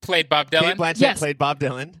Blanchett played Bob Dylan. Kate Blanchett Yes. played Bob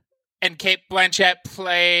Dylan. And Kate Blanchett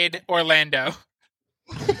played Orlando.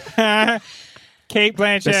 Kate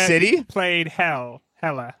Blanchett The City? played Hella.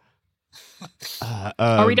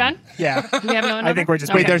 Are we done? Yeah. Do we have no I think we're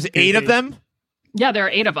just Wait, Okay. there's 8 of them? Yeah, there are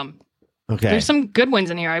 8 of them. Okay. There's some good ones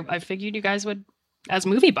in here. I figured you guys would, as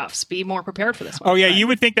movie buffs, be more prepared for this one. Oh, yeah. But- You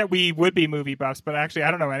would think that we would be movie buffs, but actually,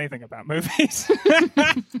 I don't know anything about movies.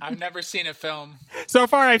 I've never seen a film. So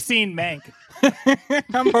far, I've seen Mank.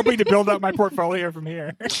 I'm hoping to build up my portfolio from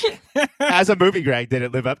here. As a movie, Greg, did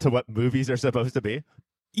it live up to what movies are supposed to be?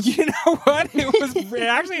 You know what? It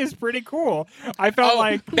actually is pretty cool. I felt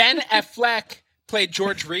like Ben Affleck played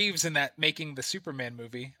George Reeves in that Making the Superman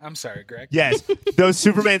movie. I'm sorry, Greg. Yes. Those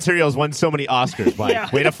Superman serials won so many Oscars, Mike. Yeah.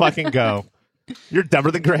 Way to fucking go. You're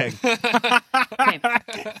dumber than Greg. Okay.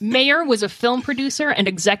 Mayer was a film producer and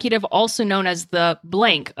executive, also known as the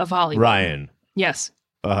blank of Hollywood. Ryan. Yes.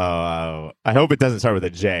 I hope it doesn't start with a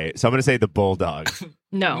J. So I'm going to say the Bulldog.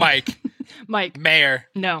 No. Mike. Mike. Mayor.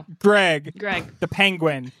 No. Greg, Greg. the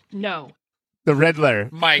Penguin, No. The Riddler.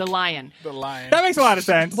 Mike. The lion. The lion. That makes a lot of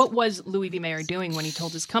sense. What was Louis B. Mayer doing when he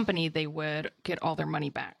told his company they would get all their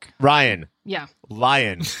money back? Ryan. Yeah.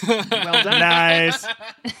 Lion. Well done. Nice.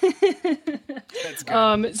 That's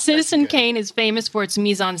good. Citizen Kane is famous for its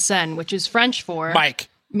mise en scène, which is French for Mike.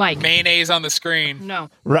 Mike. Mayonnaise on the screen. No.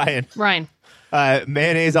 Ryan. Ryan.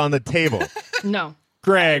 Mayonnaise on the table. No.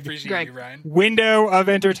 Greg. Appreciate Greg. you, Ryan. Window of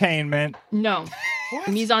entertainment. No.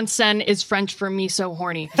 Mise en scène is French for me so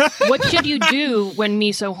horny. What should you do when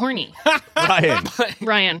me so horny? Ryan.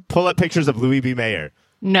 Ryan. Pull up pictures of Louis B. Mayer.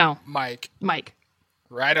 No. Mike. Mike.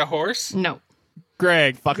 Ride a horse. No.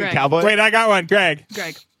 Greg. Fucking Greg. cowboy. Wait, I got one. Greg.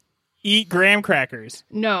 Greg. Eat graham crackers.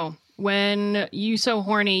 No. When you so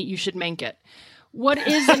horny, you should mank it. What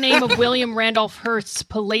is the name of William Randolph Hearst's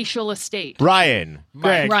palatial estate? Ryan.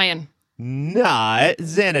 Greg. Ryan. Not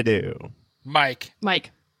Xanadu. Mike.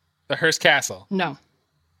 Mike. The Hearst Castle. No.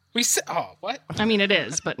 We said. Oh, what? I mean, it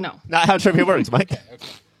is, but no. Not how trivia works, Mike.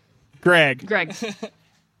 Greg. Greg.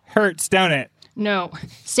 Hurts, don't it? No.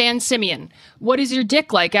 San Simeon. What is your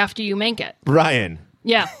dick like after you mank it? Ryan.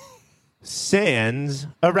 Yeah. Sans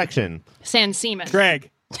erection. San Seaman.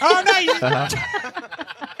 Greg. Oh, no.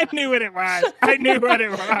 I knew what it was.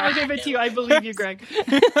 I'll give it to you. I believe you, Greg.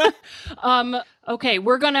 Okay,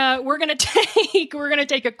 we're gonna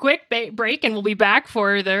take a quick break, and we'll be back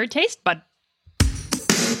for their taste bud.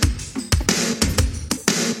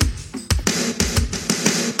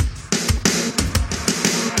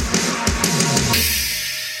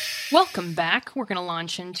 Welcome back. We're gonna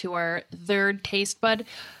launch into our third taste bud.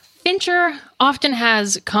 Fincher often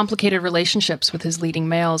has complicated relationships with his leading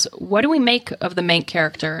males. What do we make of the Mank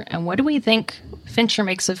character, and what do we think Fincher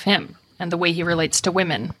makes of him and the way he relates to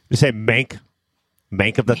women? You say Mank?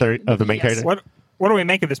 Mank of the main Yes. character? What do we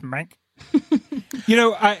make of this, Mike?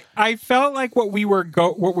 I felt like what we were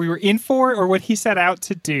in for, or what he set out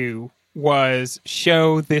to do, was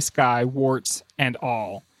show this guy warts and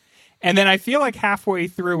all. And then I feel like halfway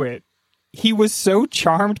through it, he was so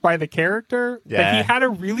charmed by the character that Yeah. he had a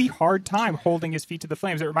really hard time holding his feet to the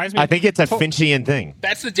flames. It reminds me. I think it's a Finchian thing.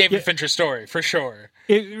 That's the David Fincher story for sure.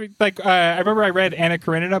 I remember I read Anna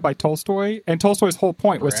Karenina by Tolstoy, and Tolstoy's whole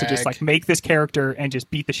point was to just Greg. make this character and just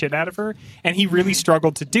beat the shit out of her. And he really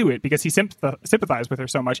struggled to do it because he sympathized with her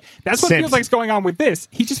so much. That's what Simps. feels like is going on with this.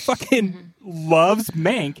 He just fucking loves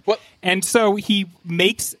Mank, What- and so he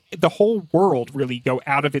makes the whole world really go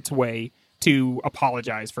out of its way to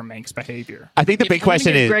apologize for Mank's behavior. I think the big I'm question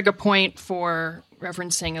gonna give is, Greg a point for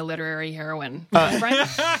referencing a literary heroine. Right?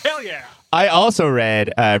 Hell yeah! I also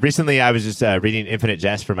read, recently I was just reading Infinite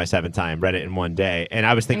Jest for my 7th time, read it in one day, and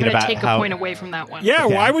I was I'm thinking going to about take how... a point away from that one. Yeah,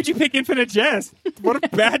 Okay. why would you pick Infinite Jest? What a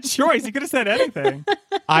bad choice. You could have said anything.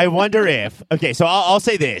 I wonder if... Okay, so I'll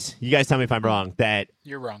say this. You guys tell me if I'm wrong. That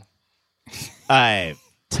You're wrong.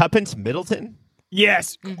 Tuppence Middleton?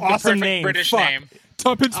 Yes, awesome Perfect name. British Fuck. name.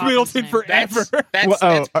 Tuppence Awesome Middleton name. forever.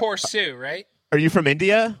 That's poor Sue, right? Are you from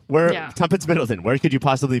India? Where Yeah. Tuppence Middleton? Where could you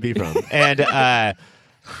possibly be from? And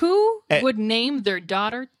Who would name their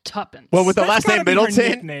daughter Tuppence? well, with the That's last name gotta be her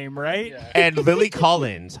Middleton nickname, right? and Lily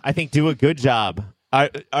Collins, I think do a good job.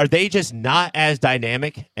 Are they just not as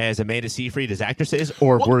dynamic as Amanda Seyfried as actresses,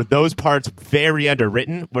 or were those parts very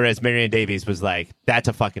underwritten? Whereas Marion Davies was like, that's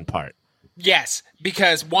a fucking part. Yes,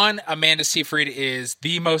 because one, Amanda Seyfried is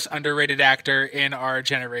the most underrated actor in our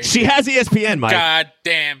generation. She has ESPN, Mike. God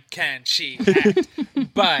damn, can she act?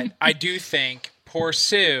 But I do think poor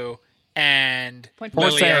Sue and Point Poor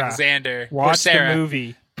Lily Sarah. Alexander, poor Watch Sarah, the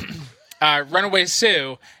movie. Runaway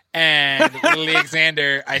Sue and Lily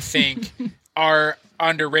Alexander, I think, are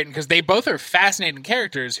underwritten because they both are fascinating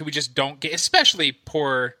characters who we just don't get, especially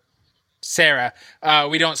poor Sarah.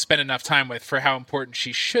 We don't spend enough time with for how important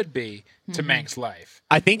she should be to Mank's life.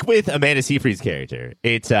 I think with Amanda Seyfried's character,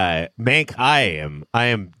 it's Mank. I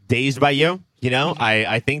am dazed by you. You know,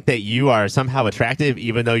 I think that you are somehow attractive,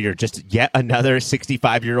 even though you're just yet another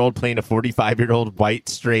 65-year-old playing a 45-year-old white,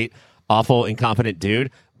 straight, awful, incompetent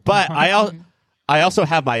dude. But I also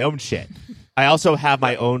have my own shit. I also have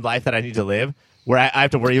my own life that I need to live, where I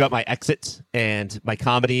have to worry about my exits and my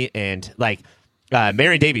comedy, and like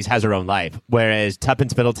Marion Davies has her own life, whereas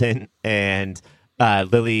Tuppence Middleton and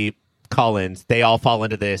Lily Collins, they all fall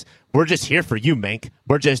into this. We're just here for you, Mank.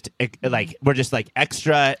 We're just like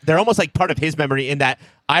extra. They're almost like part of his memory in that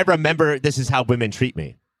I remember this is how women treat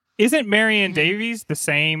me. Isn't Marion Davies the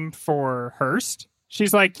same for Hearst?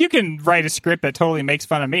 She's like, you can write a script that totally makes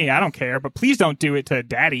fun of me. I don't care, but please don't do it to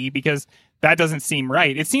Daddy because that doesn't seem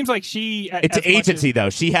right. It seems like she. It's as much agency though.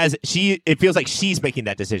 It feels like she's making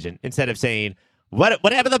that decision instead of saying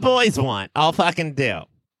whatever the boys want, I'll fucking do.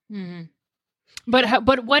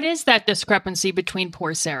 But what is that discrepancy between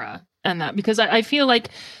poor Sarah and that, because I feel like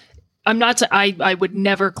I would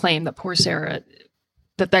never claim that poor Sarah,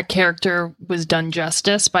 that character was done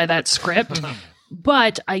justice by that script,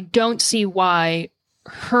 but I don't see why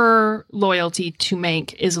her loyalty to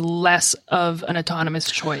Mank is less of an autonomous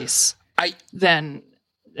choice than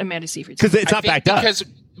Amanda Seyfried's. Because it's not backed up. Because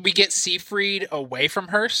we get Seyfried away from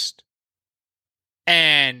Hearst,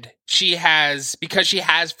 and because she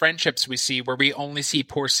has friendships we see where we only see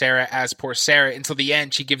poor Sarah as poor Sarah until the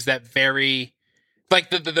end. She gives that very, like,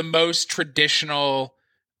 the most traditional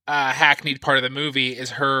hackneyed part of the movie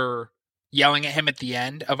is her yelling at him at the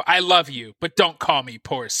end of "I love you, but don't call me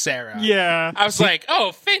poor Sarah." Yeah. I was like,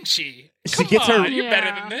 "Oh, Finchy, She gets her- you're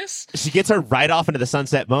better than this." She gets her right off into the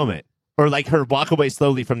sunset moment, or like her walk away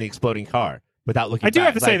slowly from the exploding car without looking. I do back.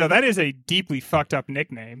 have to say Like, though, that is a deeply fucked up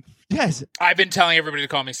nickname. yes. I've been telling everybody to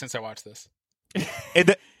call me since I watched this. In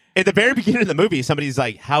the very beginning of the movie, somebody's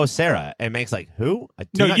like, "How's Sarah?" And Mank's like, "Who? I do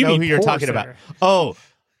No, not you know mean who you're poor talking Sarah. about." Oh,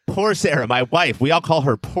 poor Sarah, my wife. We all call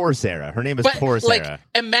her Poor Sarah. Her name is Poor like, Sarah.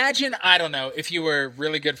 imagine, I don't know, if you were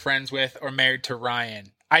really good friends with or married to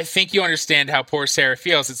Ryan. I think you understand how poor Sarah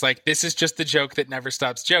feels. It's like, this is just the joke that never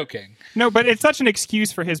stops joking. No, but it's such an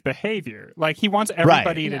excuse for his behavior. Like, he wants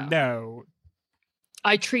everybody to Yeah. know.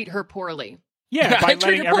 I treat her poorly. Yeah, by I treat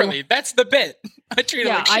letting her everyone. poorly. That's the bit. I treat her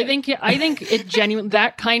Yeah, like shit. I think it genuine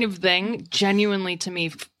that kind of thing genuinely to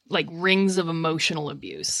me like rings of emotional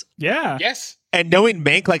abuse. Yeah. Yes. And knowing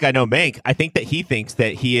Mank like I know Mank, I think that he thinks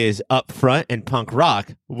that he is upfront and punk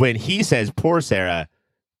rock when he says "Poor Sarah"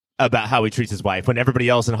 about how he treats his wife, when everybody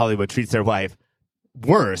else in Hollywood treats their wife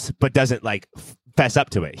worse, but doesn't like fess up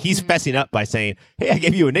to it. He's fessing up by saying, "Hey, I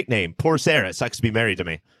gave you a nickname, Poor Sarah. It sucks to be married to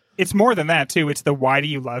me." It's more than that too. It's the "why do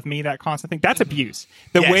you love me?" that constant thing. That's abuse.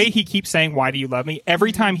 The Yes. way he keeps saying "why do you love me?"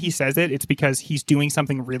 every time he says it, it's because he's doing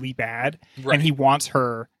something really bad, Right. and he wants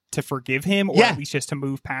her to forgive him, or Yeah. at least just to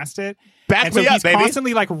move past it. Back and so me up, he's baby.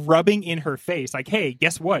 constantly like rubbing in her face, like, "Hey,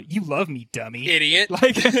 guess what? You love me, dummy." Idiot.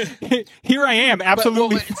 Like, here I am,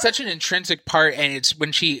 absolutely. But, it's such an intrinsic part, and it's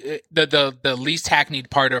when she the least hackneyed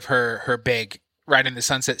part of her big Ride in the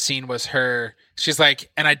Sunset scene was her. She's like,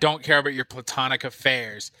 "And I don't care about your platonic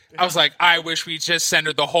affairs." I was like, I wish we just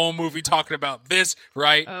centered the whole movie talking about this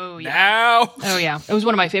right Oh, yeah. now. Oh yeah, it was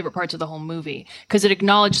one of my favorite parts of the whole movie because it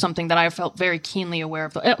acknowledged something that I felt very keenly aware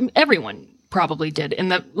of. Everyone probably did in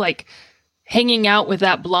the like hanging out with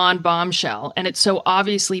that blonde bombshell, and it's so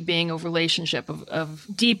obviously being a relationship of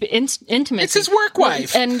deep intimacy. It's his work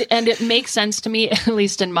wife. and it makes sense to me, at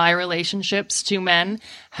least in my relationships to men,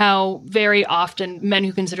 how very often men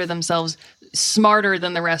who consider themselves smarter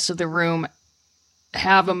than the rest of the room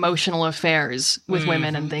have emotional affairs with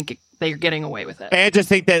women and think they're getting away with it. And I just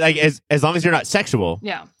think that like as long as you're not sexual,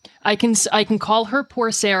 Yeah. I can call her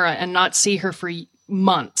poor Sarah and not see her for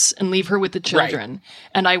months and leave her with the children,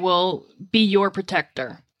 and I will be your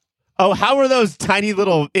protector. oh, how are those tiny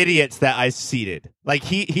little idiots that I seated? Like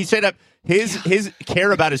he straight up his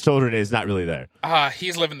care about his children is not really there.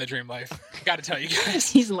 He's living the dream life. Got to tell you guys.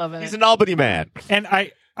 He's loving He's it. an Albany man. And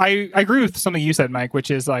I agree with something you said, Mike, which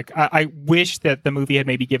is like I wish that the movie had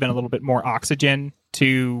maybe given a little bit more oxygen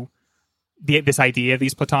to this idea of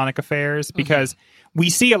these platonic affairs, because we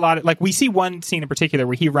see a lot of, like, we see one scene in particular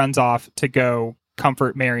where he runs off to go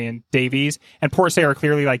comfort Marion Davies, and poor Sarah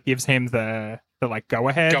clearly like gives him the like go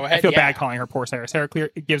ahead. Go ahead, I feel yeah. bad calling her poor Sarah. Sarah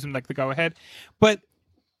gives him like the go ahead, but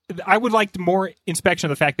I would like more inspection of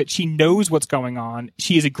the fact that she knows what's going on.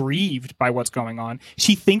 She is aggrieved by what's going on.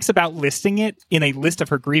 She thinks about listing it in a list of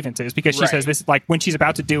her grievances, because she Right. says this, like, when she's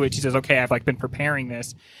about to do it, she says, "Okay, I've like been preparing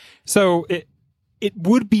this." So it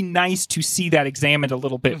would be nice to see that examined a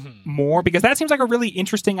little bit more, because that seems like a really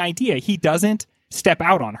interesting idea. He doesn't step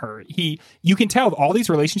out on her. You can tell all these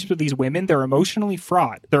relationships with these women, they're emotionally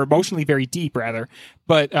fraught. They're emotionally very deep, rather,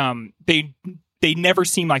 but they never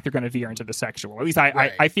seem like they're going to veer into the sexual. At least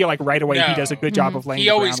Right. I feel like right away he No. does a good job of laying He the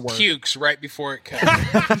always groundwork. pukes right before it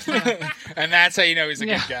comes. And that's how you know he's a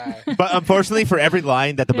good guy. But unfortunately, for every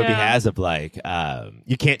line that the movie Yeah. has of like,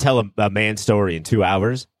 you can't tell a man's story in 2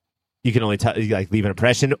 hours. You can only leave an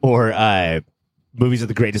impression, or movies are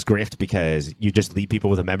the greatest grift because you just leave people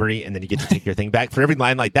with a memory and then you get to take your thing back. For every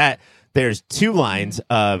line like that, there's 2 lines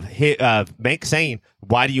of Mank saying,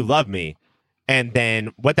 "Why do you love me?" And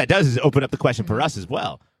then what that does is open up the question for us as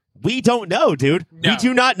well. We don't know, dude. No. We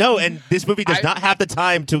do not know, and this movie does I- not have the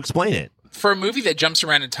time to explain it. For a movie that jumps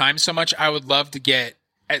around in time so much, I would love to get,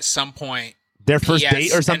 at some point, Their first P.S.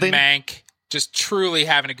 date or something. and Mank just truly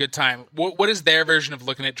having a good time. What is their version of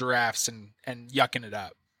looking at giraffes and yucking it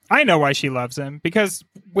up? I know why she loves him, because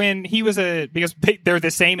when he was they're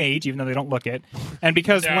the same age, even though they don't look it, and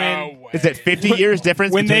because when way. Is it 50 years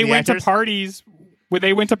difference when they between the went actors? to parties when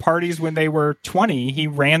they went to parties when they were 20, he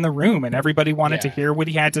ran the room and everybody wanted to hear what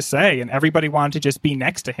he had to say. And everybody wanted to just be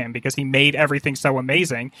next to him because he made everything so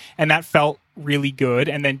amazing. And that felt really good.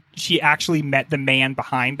 And then she actually met the man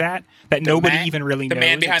behind that nobody even really knows. The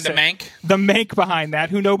man behind the Mank? The Mank behind that,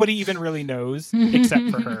 who nobody even really knows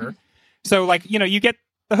except for her. So, like, you know, you get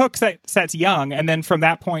the hook sets young, and then from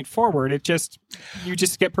that point forward, you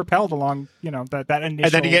just get propelled along, you know, that initial...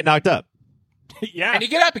 And then you get knocked up. Yeah. And you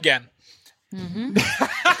get up again.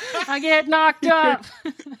 I get knocked up.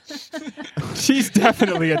 She's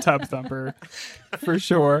definitely a tub thumper, for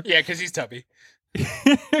sure. Yeah, because he's tubby.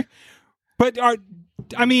 But,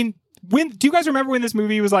 I mean, do you guys remember when this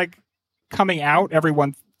movie was, like, coming out?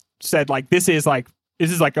 Everyone said, like, this is like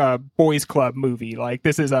a boys club movie. Like,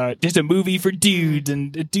 this is just a movie for dudes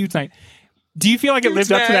and a dude's night. Do you feel like it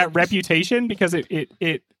lived up to that reputation? Because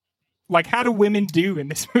it like, how do women do in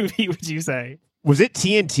this movie, would you say? Was it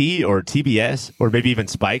TNT or TBS or maybe even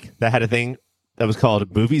Spike that had a thing that was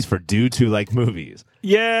called Movies for Dudes Who Like Movies?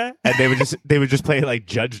 Yeah. And they would just play like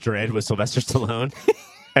Judge Dredd with Sylvester Stallone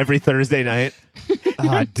every Thursday night.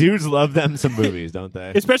 Dudes love them some movies, don't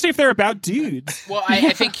they? Especially if they're about dudes. Well,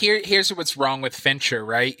 I think here's what's wrong with Fincher,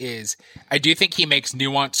 right? Is I do think he makes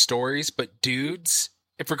nuanced stories, but dudes,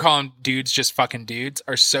 if we're calling dudes just fucking dudes,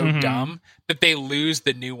 are so dumb that they lose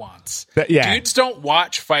the nuance. Dudes don't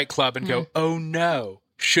watch Fight Club and go, oh no,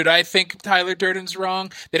 should I think Tyler Durden's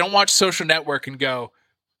wrong? They don't watch Social Network and go,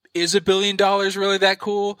 is $1 billion really that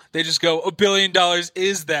cool? They just go, $1 billion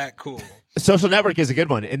is that cool. Social Network is a good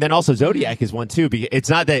one. And then also Zodiac is one too. Because it's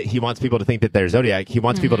not that he wants people to think that they're Zodiac. He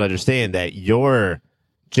wants people to understand that your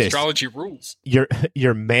astrology rules.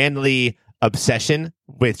 Your manly obsession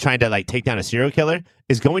with trying to like take down a serial killer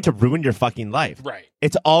is going to ruin your fucking life. Right.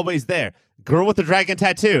 It's always there. Girl with the Dragon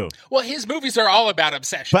Tattoo. Well, his movies are all about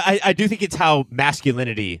obsession. But I do think it's how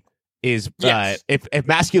masculinity is. Yes. If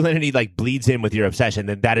masculinity like bleeds in with your obsession,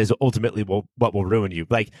 then that is ultimately what will ruin you.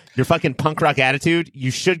 Like your fucking punk rock attitude, you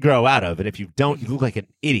should grow out of. And if you don't, you look like an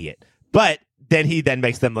idiot. But then he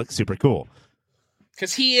makes them look super cool.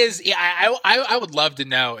 Because he is, I would love to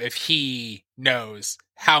know if he knows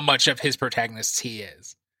how much of his protagonists he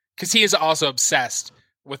is. Because he is also obsessed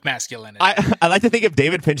with masculinity. I like to think of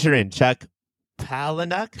David Fincher and Chuck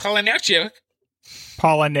Palahniuk.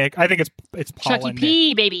 Paula Nick. I think it's Paula Chucky Nick.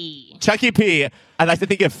 P, baby. Chucky P. I like to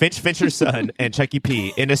think of Fincher's son and Chucky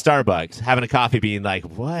P in a Starbucks having a coffee being like,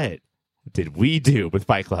 what did we do with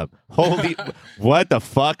Fight Club? Holy, what the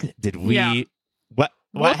fuck did we, Yeah.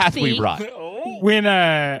 what hath we Whoopsie. wrought? When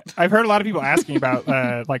I've heard a lot of people asking about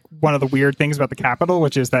like one of the weird things about the Capitol,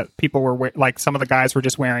 which is that people were like some of the guys were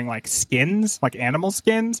just wearing like skins, like animal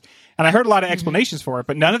skins, and I heard a lot of explanations for it,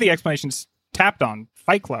 but none of the explanations tapped on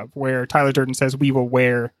Fight Club, where Tyler Durden says we will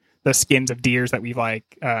wear the skins of deers that we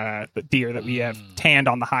the deer that we have tanned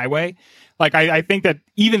on the highway. Like I think that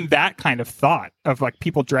even that kind of thought of like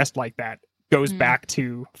people dressed like that goes back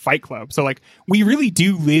to Fight Club. So like we really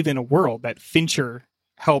do live in a world that Fincher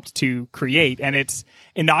helped to create, and it's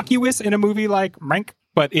innocuous in a movie like Mank,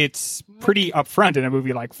 but it's pretty upfront in a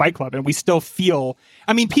movie like Fight Club, and we still feel,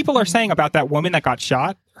 I mean, people are saying about that woman that got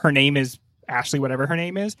shot, her name is Ashley whatever her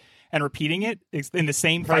name is, and repeating it in the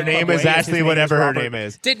same Her Fight name Club is way as Ashley his whatever her Robert. name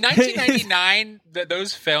is. Did 1999,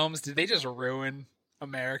 those films, did they just ruin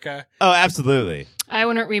America? Oh, absolutely. I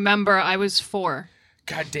wouldn't remember. I was 4.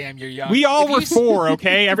 God damn, you're young. We all If were you- 4,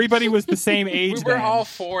 okay? Everybody was the same age We were then. all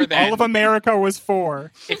 4 then. All of America was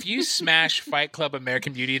 4. If you smash Fight Club,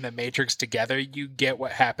 American Beauty, and The Matrix together, you get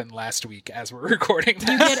what happened last week as we're recording this.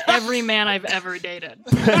 You get every man I've ever dated.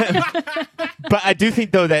 But I do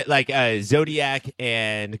think though that like Zodiac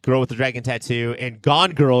and Girl with the Dragon Tattoo and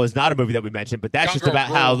Gone Girl is not a movie that we mentioned, but that's Gone just Girl about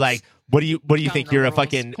how rules. like what do you Gone think Girl you're a rules.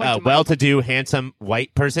 fucking Point to Mike. well-to-do, handsome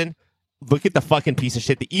white person? Look at the fucking piece of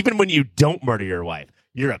shit that even when you don't murder your wife,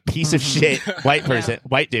 you're a piece of shit white person,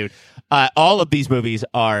 white dude. All of these movies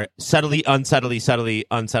are subtly,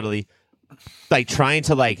 unsubtly, like trying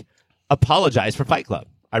to like apologize for Fight Club.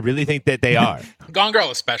 I really think that they are. Gone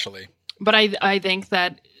Girl especially. But I think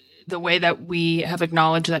that the way that we have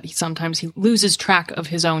acknowledged that sometimes he loses track of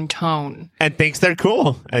his own tone. And thinks they're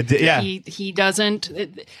cool. And yeah. He doesn't.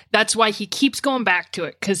 That's why he keeps going back to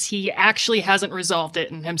it, because he actually hasn't resolved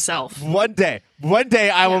it in himself. One day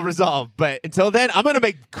I will resolve. But until then, I'm going to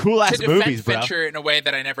make cool ass To defend movies, bro. Fincher in a way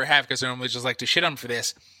that I never have, because I normally just like to shit on him for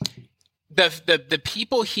this. The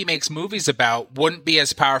people he makes movies about wouldn't be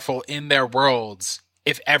as powerful in their worlds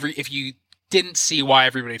if you didn't see why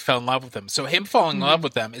everybody fell in love with them. So him falling in love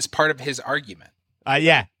with them is part of his argument.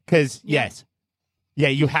 Yeah, because yes. Yeah,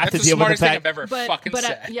 you have That's to the deal with the smartest thing fact. I've ever fucking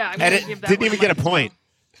said. yeah, I'm And gonna it give that didn't one even to get a Mike as well. point.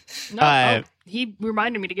 No, Uh, he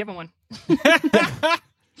reminded me to give him one.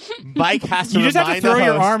 Mike has to You just have to remind throw the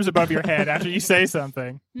your host- arms above your head after you say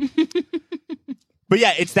something. But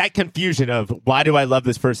yeah, it's that confusion of why do I love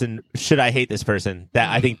this person? Should I hate this person? That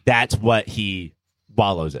I think that's what he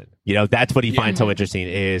wallows in. You know, that's what he finds so interesting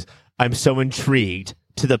is I'm so intrigued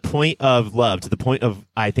to the point of love, to the point of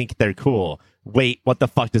I think they're cool. Wait, what the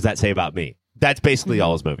fuck does that say about me? That's basically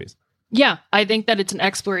all his movies. Yeah, I think that it's an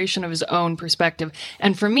exploration of his own perspective.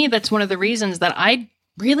 And for me, that's one of the reasons that I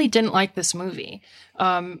really didn't like this movie.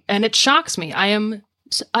 And it shocks me.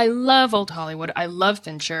 I love old Hollywood. I love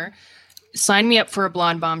Fincher. Sign me up for a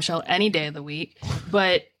blonde bombshell any day of the week.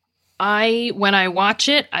 But when I watch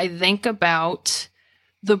it, I think about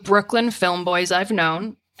the Brooklyn film boys I've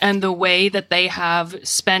known and the way that they have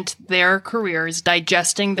spent their careers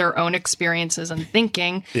digesting their own experiences and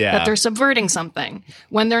thinking that they're subverting something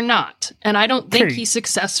when they're not. And I don't think he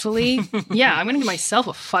successfully. Yeah, I'm going to give myself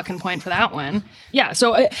a fucking point for that one. Yeah,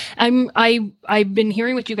 so I've been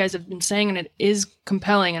hearing what you guys have been saying, and it is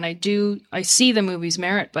compelling, and I see the movie's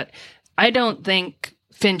merit, but I don't think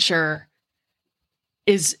Fincher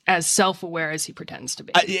is as self-aware as he pretends to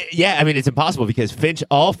be. Yeah, I mean, it's impossible because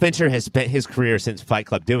all Fincher has spent his career since Fight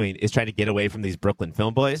Club doing is trying to get away from these Brooklyn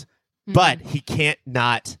film boys, but he can't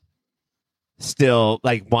not still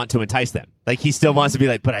like want to entice them. Like he still wants to be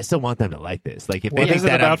like, but I still want them to like this. Like if What they is think it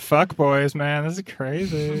that about fuck boys, man? This is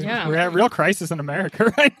crazy. Yeah. We're at real crisis in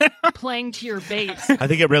America right now. Playing to your base. I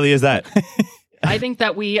think it really is that. I think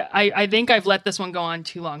that I think I've let this one go on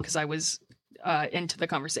too long because I was into the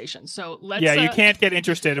conversation. So let's. Yeah, you can't get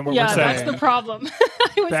interested in what we're Yeah, saying. that's the problem.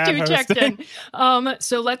 I was Bad too checked in. hosting.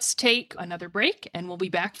 So let's take another break, and we'll be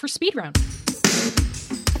back for speed round.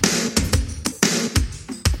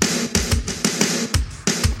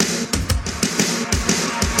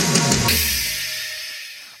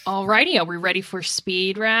 Alrighty, are we ready for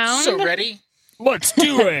speed round? So ready? Let's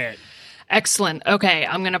do it. Excellent. Okay,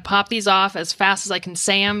 I'm going to pop these off as fast as I can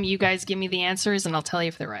say them. You guys give me the answers, and I'll tell you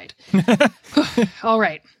if they're right. All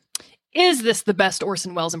right. Is this the best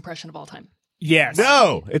Orson Welles impression of all time? Yes.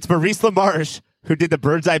 No, it's Maurice LaMarche who did the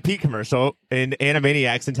Bird's Eye Peak commercial in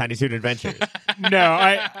Animaniacs and Tiny Toon Adventures.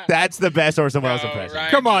 No, That's the best Orson Welles Oh, impression. Ryan,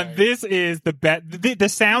 come on. right. This is the best. The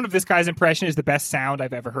sound of this guy's impression is the best sound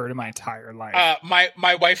I've ever heard in my entire life.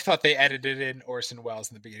 My wife thought they edited in Orson Welles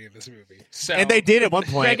in the beginning of this movie. So And they did at one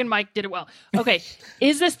point. Greg and Mike did it well. Okay.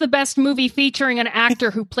 Is this the best movie featuring an actor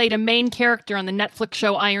who played a main character on the Netflix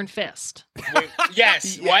show Iron Fist? Wait,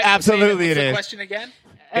 yes. Yeah, What? absolutely What's it the is. question again?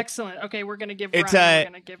 Excellent. Okay, we're going to give It's Ryan, we're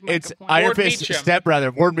going to give Mike it's a point. Iron Ward Fist Meacham.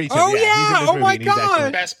 stepbrother, Ward Meacham. Oh, he's in yeah. this Oh, movie, my and he's God.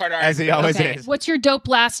 excellent. Best part of As he always Okay. is. What's your dope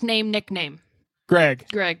last name nickname? Greg,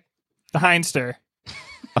 Greg. the Heinster.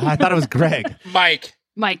 Oh, I thought it was Greg. Mike.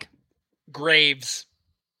 Graves.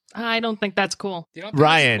 I don't think that's cool. You don't think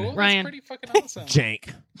Ryan. That's cool? Ryan. That's pretty fucking awesome.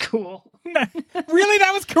 Jank. Cool. Really?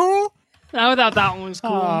 That was cool? I thought that one was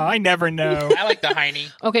cool. I never know. I like the Heine.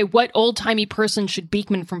 Okay, what old-timey person should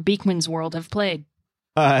Beekman from Beekman's World have played?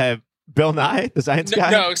 Bill Nye, the science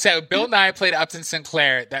guy. No, so Bill Nye played Upton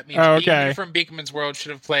Sinclair. That means Oh, Beekman okay. from Beekman's World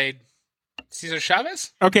should have played Cesar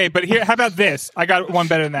Chavez? Okay, but here, how about this? I got one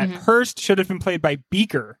better than that. Hearst should have been played by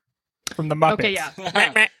Beaker from the Muppets. Okay, yeah.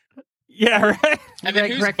 and Yeah, right? then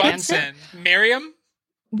Right, who's correct answer. Bunsen? Miriam?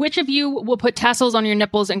 Which of you will put tassels on your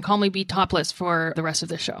nipples and call me be topless for the rest of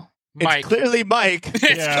the show? It's Mike. clearly Mike. It's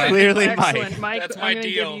Yeah. Clearly Excellent, Mike. Mike. That's I'm my gonna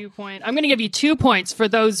deal. Give you point. I'm going to give you 2 points for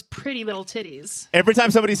those pretty little titties. Every time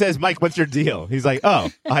somebody says, Mike, what's your deal? He's like, oh,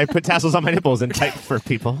 I put tassels on my nipples and type for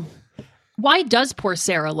people. Why does poor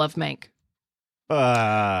Sarah love Mank?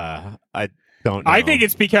 I don't know. I think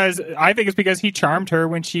it's because he charmed her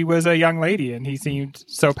when she was a young lady, and he seemed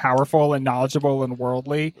so powerful and knowledgeable and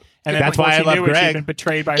worldly. And then That's before why I she love knew it, Greg. she'd been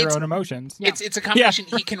betrayed by her It's- own emotions. Yeah. It's a combination.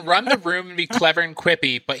 He can run the room and be clever and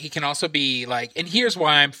quippy, but he can also be like, and here's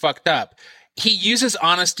why I'm fucked up. He uses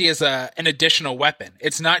honesty as an additional weapon.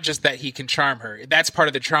 It's not just that he can charm her. That's part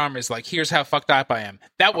of the charm is like, here's how fucked up I am.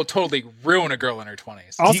 That will totally ruin a girl in her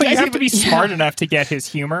 20s. Also, Do you you guys have to be even- smart enough to get his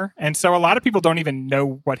humor, and so a lot of people don't even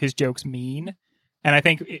know what his jokes mean. And I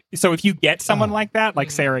think so. If you get someone like that,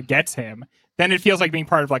 like Sarah gets him, then it feels like being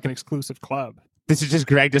part of like an exclusive club. This is just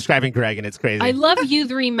Greg describing Greg, and it's crazy. I love you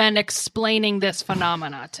three men explaining this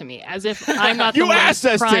phenomena to me as if I'm not the You one with asked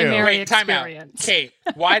us to. primary Wait, time out. experience. Kate,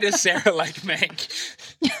 why does Sarah like Mank?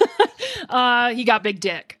 He got big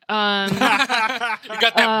dick. You got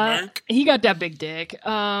that Mank? He got that big dick.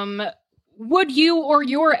 Would you or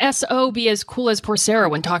your SO be as cool as poor Sarah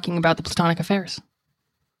when talking about the platonic affairs?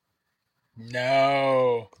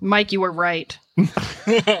 No. Mike, you were right.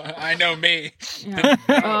 I know me.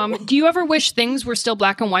 Yeah. Do you ever wish things were still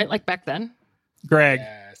black and white like back then? Greg,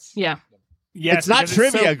 Yes. Yeah. Yes, it's not because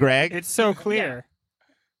trivia, so, Greg. It's so clear.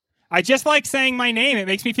 I just like saying my name. It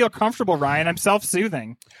makes me feel comfortable, Ryan. I'm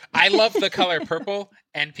self-soothing. I love The Color Purple,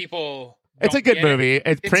 and people. It's a don't good get it. movie.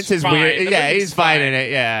 Prince is fine. weird. The Yeah, movie's he's fine in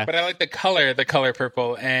it. Yeah. But I like The Color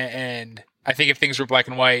Purple, and I think if things were black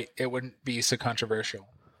and white, it wouldn't be so controversial.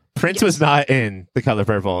 Prince was not in The Color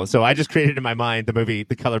Purple, so I just created in my mind the movie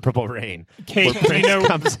The Color Purple Rain, Kate, where do you Prince know,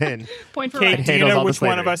 comes in. Point for Kate, Ryan. do you handles know all the which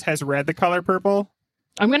one of slavery. us has read The Color Purple?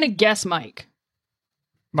 I'm going to guess Mike.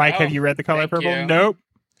 Mike, Oh, have you read The Color thank Purple? you. Nope.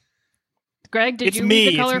 Greg, did It's you me.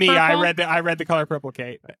 read The Color It's me. Purple? I read The Color Purple,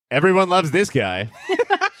 Kate. Everyone loves this guy.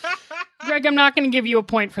 Greg, I'm not going to give you a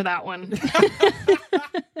point for that one.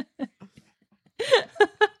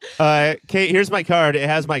 Kate, here's my card. It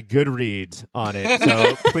has my Goodreads on it,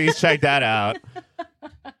 so please check that out.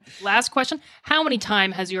 Last question. How many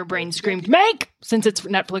times has your brain screamed, make, since its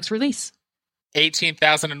Netflix release?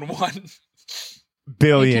 18,001.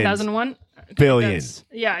 Billions. 2001? Billions.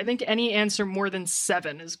 Yeah, I think any answer more than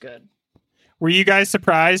 7 is good. Were you guys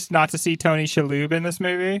surprised not to see Tony Shalhoub in this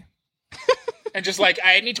movie? And just like,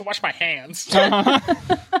 I need to wash my hands.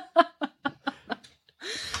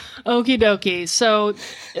 Okie dokie. So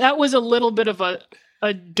that was a little bit of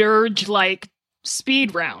a dirge-like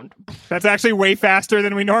speed round. That's actually way faster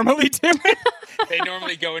than we normally do. They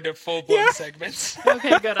normally go into full-blown segments.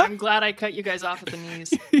 Okay, good. I'm glad I cut you guys off at the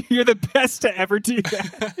knees. You're the best to ever do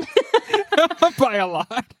that. By a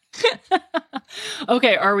lot.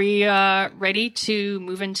 Okay, are we ready to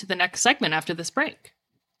move into the next segment after this break?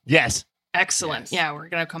 Yes. Excellent. Yes. Yeah, we're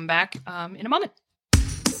going to come back in a moment.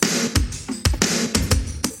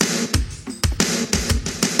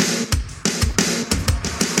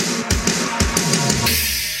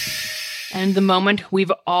 And the moment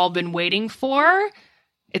we've all been waiting for,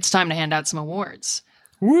 it's time to hand out some awards.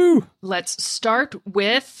 Woo! Let's start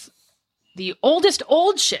with the oldest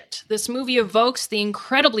old shit. This movie evokes the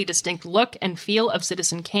incredibly distinct look and feel of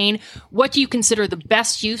Citizen Kane. What do you consider the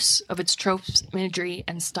best use of its tropes, imagery,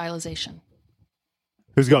 and stylization?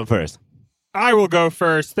 Who's going first? I will go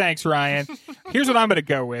first. Thanks, Ryan. Here's what I'm going to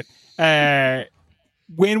go with.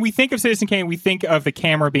 When we think of Citizen Kane, we think of the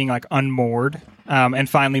camera being like unmoored and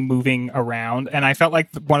finally moving around. And I felt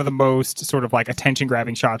like one of the most sort of like attention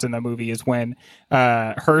grabbing shots in the movie is when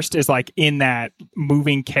Hearst is like in that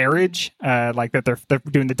moving carriage, like that they're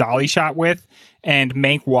doing the dolly shot with, and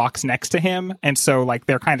Mank walks next to him. And so like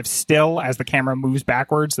they're kind of still as the camera moves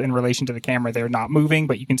backwards in relation to the camera. They're not moving,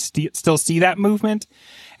 but you can still see that movement.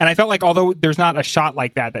 And I felt like although there's not a shot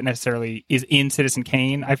like that necessarily is in Citizen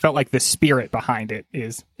Kane, I felt like the spirit behind it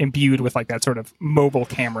is imbued with like that sort of mobile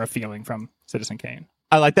camera feeling from Citizen Kane.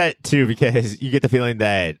 I like that too because you get the feeling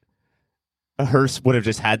that Hearst would have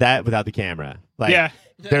just had that without the camera. Like, Yeah.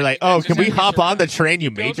 they're like, "Oh, can we hop on the train you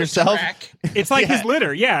Build made a yourself?" track. It's like Yeah. his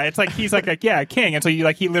litter. Yeah. It's like he's like a king. And so you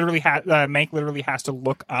like he literally Mank literally has to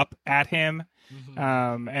look up at him.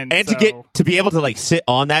 And And so, to be able to like sit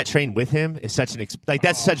on that train with him is such an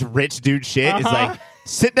that's such rich dude shit. Is like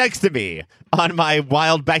sit next to me on my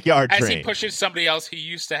wild backyard As train. he pushes somebody else who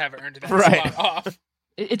used to have earned that Right. slot off.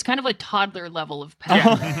 It's kind of like toddler level of pet.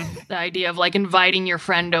 The idea of like inviting your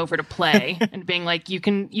friend over to play and being like, you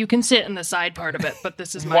can sit in the side part of it, but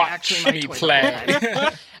this is Watch my me toy. play.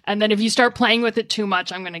 And then if you start playing with it too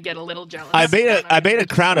much, I'm going to get a little jealous. I made a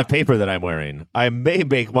crown of paper that I'm wearing. I may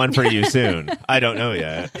make one for you soon. I don't know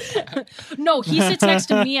yet. No, he sits next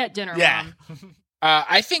to me at dinner. Yeah. Mom.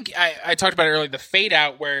 I think I talked about it earlier, the fade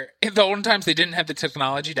out, where in the olden times they didn't have the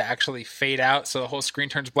technology to actually fade out, so the whole screen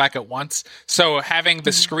turns black at once. So having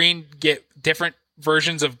the screen get different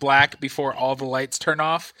versions of black before all the lights turn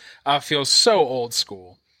off feels so old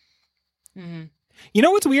school. Mhm. You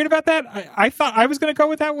know what's weird about that? I thought I was going to go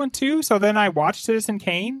with that one too. So then I watched Citizen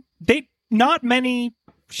Kane. Not many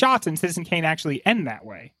shots in Citizen Kane actually end that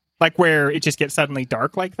way, like where it just gets suddenly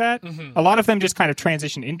dark like that. Mhm. A lot of them just kind of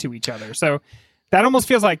transition into each other. So that almost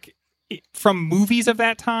feels like from movies of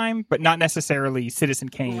that time, but not necessarily Citizen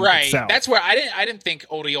Kane Right. itself. That's where I didn't think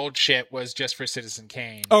oldie old shit was just for Citizen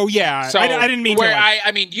Kane. Oh yeah, So I didn't mean to. where Like,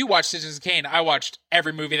 I mean, you watched Citizen Kane. I watched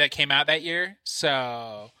every movie that came out that year.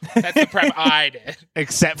 So that's the prep I did,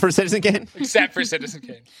 Except for Citizen Kane. except for Citizen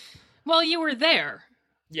Kane. Well, you were there.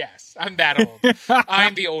 Yes, I'm that old.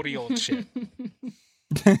 I'm the oldie old shit.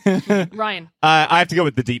 Ryan. I have to go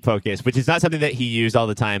with the deep focus, which is not something that he used all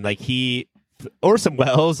the time. Like Orson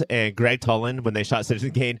Welles and Greg Toland, when they shot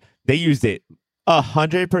Citizen Kane, they used it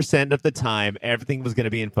 100% of the time. Everything was going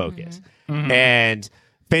to be in focus. Mhm. And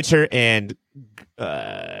Fincher and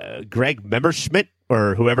Greg Memberschmidt,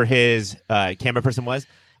 or whoever his camera person was,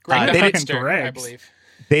 Greg they the didn't- Huckster, I Gregs. believe.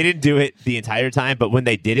 They didn't do it the entire time, but when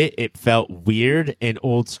they did it, it felt weird and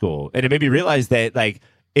old school, and it made me realize that like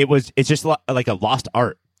it's just like a lost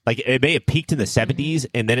art. Like it may have peaked in the 70s,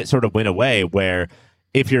 and then it sort of went away. Where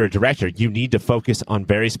if you're a director, you need to focus on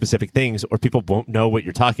very specific things, or people won't know what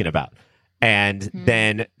you're talking about. And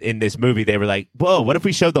then in this movie, they were like, whoa, what if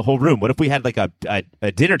we showed the whole room? What if we had like a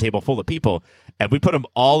dinner table full of people and we put them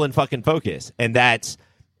all in fucking focus? And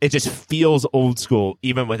it just feels old school,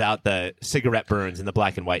 even without the cigarette burns and the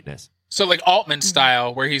black and whiteness. So like Altman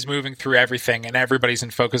style, where he's moving through everything and everybody's in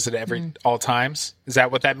focus at all times. Is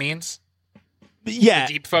that what that means? Yeah.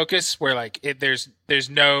 Deep focus, where like there's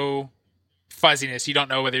no fuzziness. You don't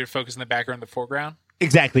know whether you're focused in the background or the foreground.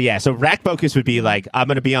 Exactly, yeah. So rack focus would be like, I'm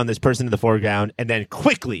going to be on this person in the foreground, and then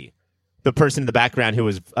quickly the person in the background who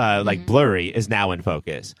was like blurry is now in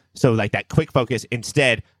focus. So like that quick focus.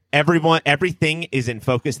 Instead, everything is in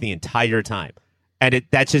focus the entire time. And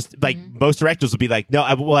that's just like most directors will be like, no,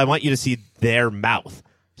 I want you to see their mouth.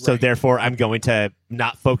 So therefore, I'm going to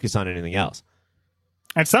not focus on anything else.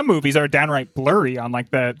 And some movies are downright blurry on like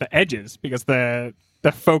the edges because the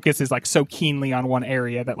focus is like so keenly on one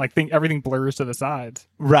area that like everything blurs to the sides.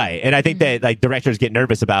 Right. And I think that like directors get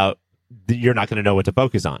nervous about you're not going to know what to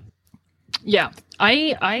focus on. Yeah,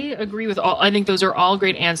 I agree with all. I think those are all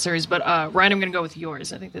great answers. But Ryan, I'm going to go with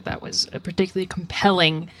yours. I think that was a particularly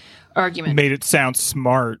compelling argument. Made it sound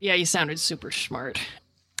smart. Yeah, you sounded super smart.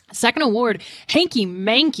 Second award, Hanky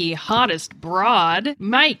Manky Hottest Broad.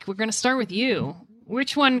 Mike, we're going to start with you.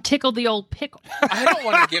 Which one tickled the old pickle? I don't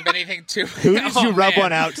want to give anything to. Who did you rub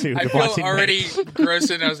one out to? I feel already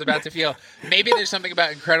grosser than I was about to feel. Maybe there's something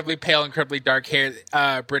about incredibly pale, incredibly dark hair,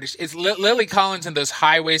 British. It's Lily Collins in those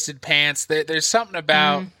high-waisted pants. There's something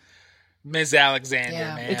about Ms. Alexander,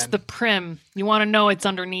 man. It's the prim. You want to know it's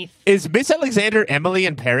underneath. Is Miss Alexander Emily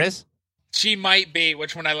in Paris? She might be,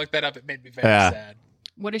 which when I looked that up, it made me very sad.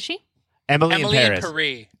 What is she? Emily in in Paris.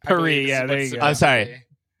 Paris, yeah, there you go. I'm sorry.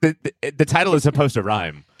 The title is supposed to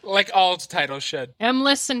rhyme. Like all titles should.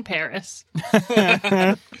 Emless in Paris.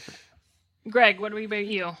 Greg, what about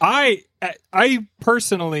you? I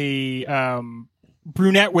personally,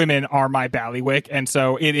 brunette women are my ballywick, and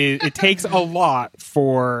so it takes a lot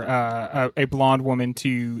for a blonde woman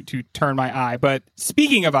to turn my eye. But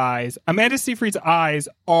speaking of eyes, Amanda Seyfried's eyes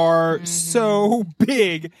are so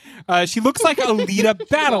big. She looks like a Alita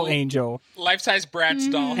Battle Angel, Life-size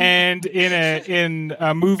Bratz doll. and in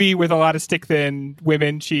a movie with a lot of stick thin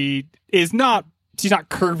women, she's not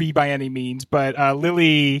curvy by any means, but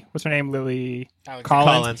Lily, what's her name? Lily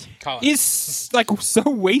Collins is like so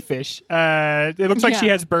waifish. It looks like she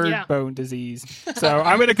has bird bone disease. So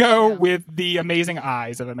I'm going to go with the amazing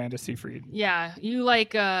eyes of Amanda Seyfried. Yeah, you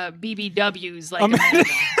like BBWs like Amanda.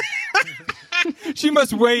 She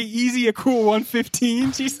must weigh easy a cool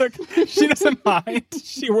 115. She doesn't mind.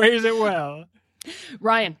 She wears it well.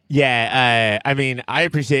 Ryan. Yeah, I mean, I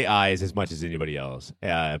appreciate eyes as much as anybody else,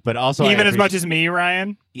 but also as much as me,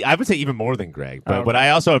 Ryan. I would say even more than Greg. But what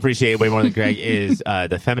I also appreciate way more than Greg is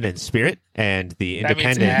the feminine spirit and the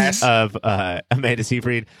independence of Amanda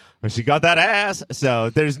Seyfried. Well, she got that ass,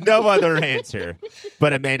 so there's no other answer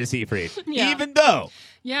but Amanda Seyfried. Yeah. Even though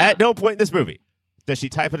at no point in this movie does she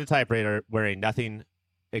type at a typewriter wearing nothing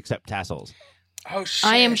except tassels. Oh shit!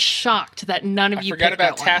 I am shocked that none of you forgot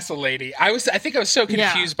about that Tassel Lady. I think I was so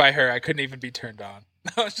confused by her, I couldn't even be turned on.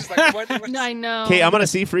 I was just like, what? I know. Okay, I'm on a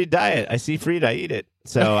Seyfried diet. I Seyfried, I eat it.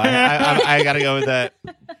 So I got to go with that.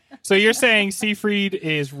 So you're saying Seyfried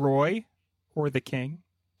is Roy or the king?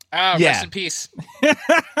 Oh, rest in peace.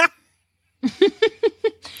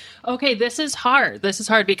 Okay, this is hard. This is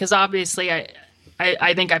hard because obviously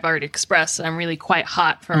I think I've already expressed I'm really quite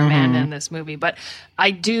hot for Amanda in this movie, but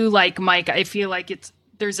I do like Mike. I feel like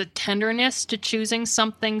there's a tenderness to choosing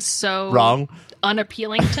something so wrong,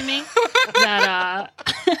 unappealing to me that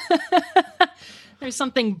there's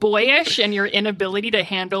something boyish in your inability to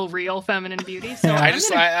handle real feminine beauty. So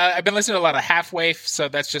I've been listening to a lot of Half Waif, so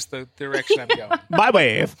that's just the direction I'm going. My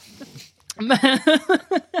wave.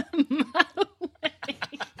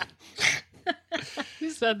 Who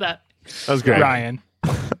said that? That was great. Ryan.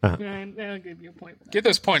 Ryan, I'll give you a point. Get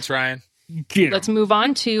those points, Ryan. Let's move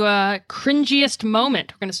on to cringiest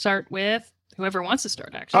moment. We're going to start with whoever wants to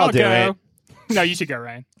start, actually. I'll do it. No, you should go,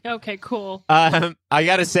 Ryan. Okay, cool. I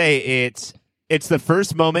got to say, it's the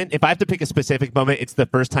first moment. If I have to pick a specific moment, it's the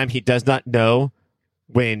first time he does not know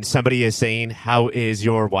when somebody is saying, "How is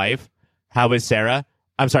your wife? How is Sarah?"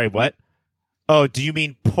 I'm sorry, what? Oh, do you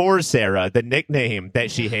mean poor Sarah, the nickname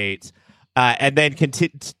that she hates? And then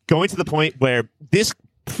going to the point where this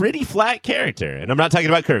pretty flat character, and I'm not talking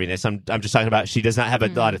about curviness, I'm just talking about she does not have a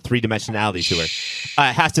lot of three-dimensionality to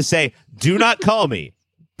her, has to say, "Do not call me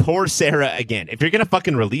poor Sarah again. If you're gonna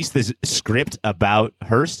fucking release this script about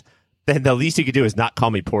Hearst, then the least you could do is not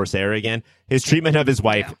call me poor Sarah again. His treatment of his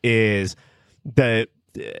wife is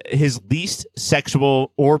his least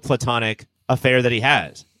sexual or platonic affair that he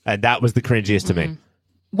has, and that was the cringiest to me.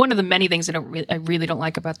 One of the many things that I really don't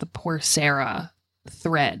like about the poor Sarah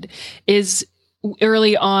thread is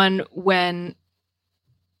early on when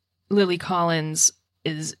Lily Collins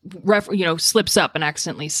is slips up and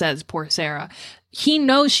accidentally says poor Sarah. He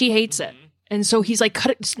knows she hates it. And so he's like,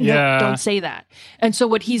 cut it. No, don't say that. And so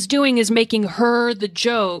what he's doing is making her the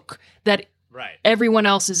joke that everyone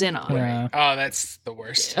else is in on. Yeah. Oh, that's the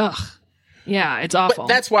worst. Ugh. Yeah, it's awful.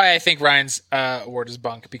 But that's why I think Ryan's award is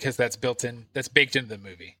bunk, because that's baked into the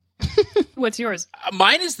movie. What's yours?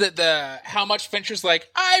 Mine is the how much Fincher's like,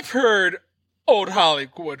 I've heard old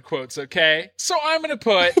Hollywood quotes, okay? So I'm going to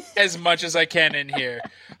put as much as I can in here.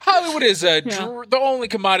 Hollywood is the only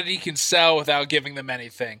commodity you can sell without giving them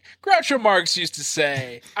anything. Groucho Marx used to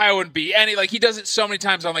say, I wouldn't be any... Like, he does it so many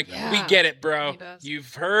times. I'm like, we get it, bro.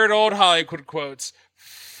 You've heard old Hollywood quotes.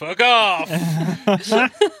 Fuck off.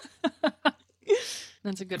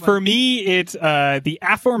 That's a good one. For me, it's the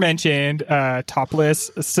aforementioned topless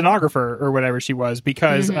stenographer or whatever she was,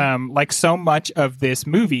 because like so much of this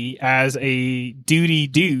movie, as a duty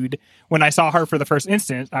dude, when I saw her for the first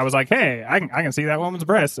instance, I was like, hey, I can see that woman's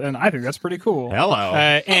breasts, and I think that's pretty cool. Hello.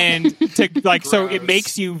 And to like, so it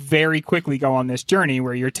makes you very quickly go on this journey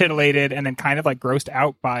where you're titillated and then kind of like grossed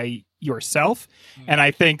out by yourself. And I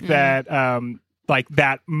think that like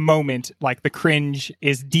that moment, like the cringe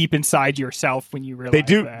is deep inside yourself when you realize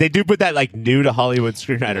they do put that like new to Hollywood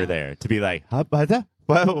screenwriter there to be like,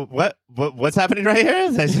 what's happening right here?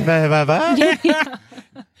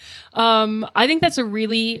 I think that's a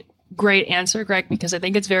really great answer, Greg, because I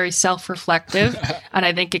think it's very self-reflective, and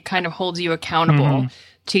I think it kind of holds you accountable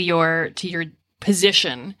to your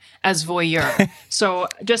position as voyeur. So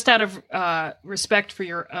just out of respect for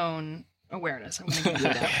your own awareness, I'm going to give you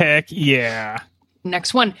that. Heck yeah.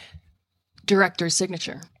 Next one, director's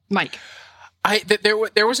signature. Mike.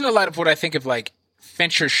 There wasn't a lot of what I think of like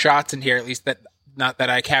Fincher's shots in here, at least not that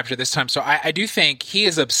I captured this time. So I do think he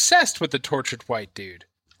is obsessed with the tortured white dude,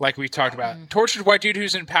 like we talked about. Tortured white dude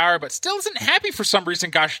who's in power but still isn't happy for some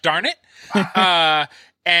reason, gosh darn it.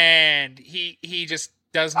 And he just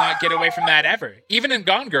does not get away from that ever. Even in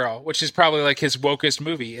Gone Girl, which is probably like his wokest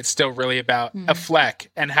movie, it's still really about Affleck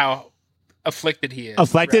and how afflicted he is.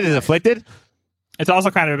 Afflicted is afflicted? It's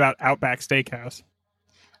also kind of about Outback Steakhouse.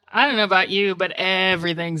 I don't know about you, but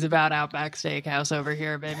everything's about Outback Steakhouse over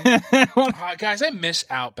here, baby. Guys, I miss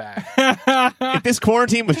Outback. If this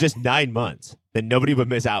quarantine was just 9 months, then nobody would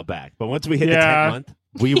miss Outback. But once we hit the 10th month,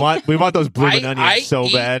 we want those bloomin' onions so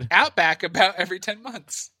bad. Outback about every 10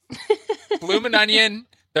 months. Bloomin' onion.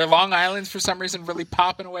 Their Long Island's for some reason really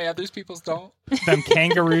popping away. Others people's don't. Them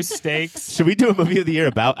kangaroo steaks. Should we do a movie of the year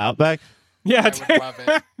about Outback? Yeah, I would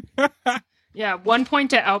love it. Yeah, 1 point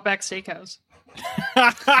to Outback Steakhouse.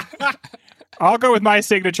 I'll go with my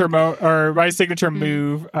signature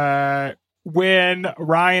move. When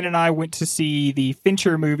Ryan and I went to see the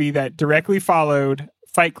Fincher movie that directly followed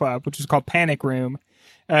Fight Club, which was called Panic Room,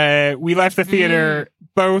 we left the theater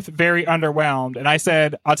both very underwhelmed. And I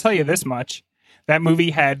said, I'll tell you this much. That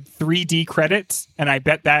movie had 3D credits, and I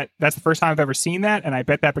bet that's the first time I've ever seen that, and I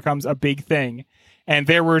bet that becomes a big thing. And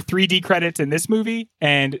there were 3D credits in this movie,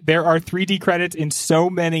 and there are 3D credits in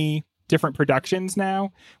so many different productions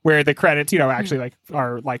now, where the credits, actually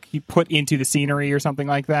are he put into the scenery or something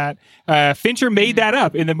like that. Fincher made that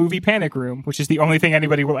up in the movie Panic Room, which is the only thing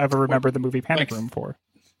anybody will ever remember the movie Panic Room for.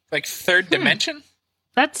 Like Third Dimension?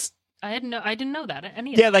 That's I didn't know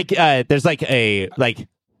that. There's like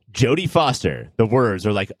Jodie Foster. The words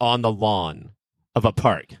are like on the lawn of a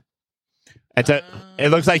park. And so it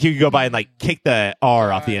looks like you could go by and like kick the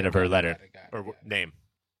R off the end of her letter or name.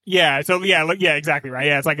 Yeah. So yeah, exactly right.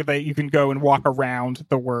 Yeah, it's like you can go and walk around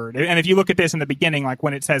the word. And if you look at this in the beginning, like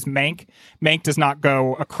when it says Mank does not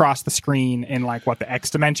go across the screen in like the X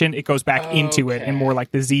dimension. It goes back into it in more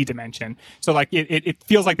like the Z dimension. So like it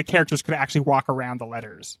feels like the characters could actually walk around the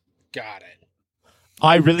letters. Got it.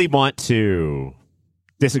 I really want to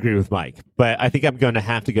disagree with Mike, but I think I'm going to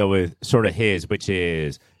have to go with sort of his, which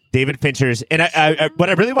is David Fincher's. And what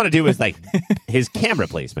I really want to do is like his camera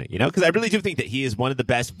placement, because I really do think that he is one of the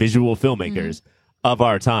best visual filmmakers of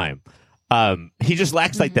our time. He just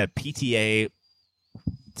lacks like the PTA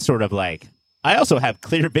sort of like, I also have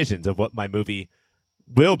clear visions of what my movie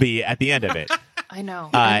will be at the end of it. I know.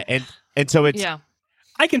 And so it's,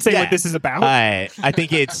 I can say what this is about. I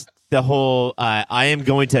think it's the whole, I am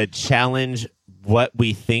going to challenge what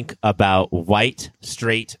we think about white,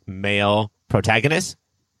 straight, male protagonists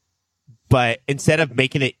but instead of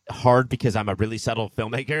making it hard because I'm a really subtle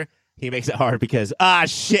filmmaker, he makes it hard because,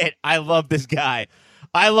 shit, I love this guy.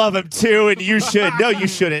 I love him too, and you should. No, you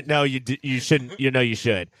shouldn't. No, you shouldn't. You know, you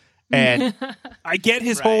should. And I get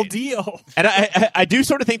his whole deal. And I do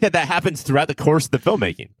sort of think that happens throughout the course of the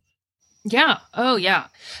filmmaking. Yeah. Oh, yeah.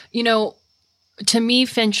 You know, to me,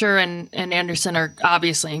 Fincher and Anderson are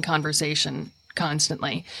obviously in conversation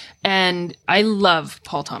constantly. And I love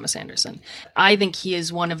Paul Thomas Anderson. I think he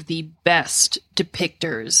is one of the best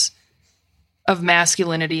depictors of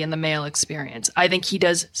masculinity in the male experience. I think he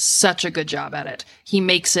does such a good job at it. He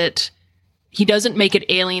doesn't make it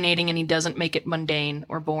alienating, and he doesn't make it mundane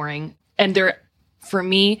or boring. And there, for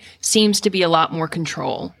me, seems to be a lot more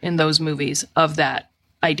control in those movies of that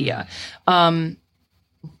idea. So I'm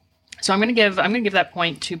going to give that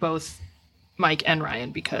point to both Mike and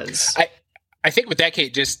Ryan, because I think with that,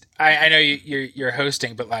 Kate, just I know you're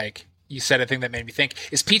hosting, but like you said, a thing that made me think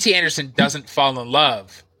is P.T. Anderson doesn't fall in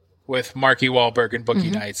love with Marky Wahlberg and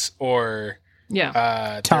Boogie Nights or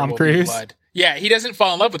Tom Cruise. Blood. Yeah, he doesn't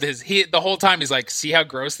fall in love with the whole time he's like, see how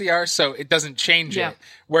gross they are, so it doesn't change it.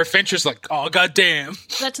 Where Fincher's like, oh goddamn.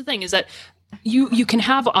 That's the thing, is that you can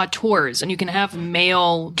have auteurs and you can have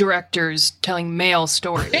male directors telling male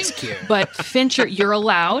stories. Thank you. But Fincher, you're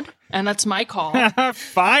allowed, and that's my call.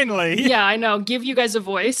 Finally. Yeah, I know. Give you guys a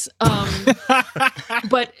voice.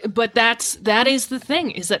 But that is the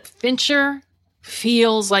thing, is that Fincher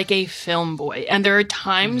feels like a film boy. And there are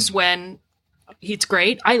times when it's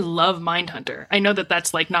great. I love Mindhunter. I know that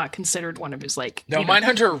that's like not considered one of his like. No,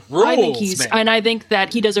 Mindhunter rules. I think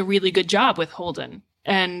that he does a really good job with Holden,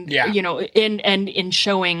 and you know, in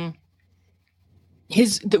showing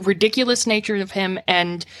the ridiculous nature of him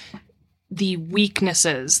and the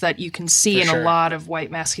weaknesses that you can see in a lot of white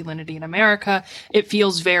masculinity in America. It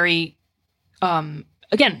feels very, again,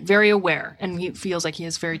 very aware, and he feels like he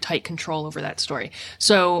has very tight control over that story.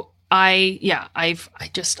 So I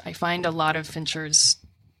find a lot of Fincher's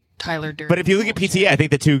Tyler Durden. But if you look at PTA, I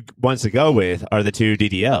think the two ones to go with are the two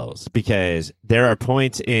DDLs, because there are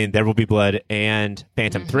points in There Will Be Blood and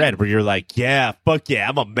Phantom Thread where you're like, yeah, fuck yeah,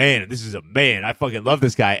 I'm a man. This is a man. I fucking love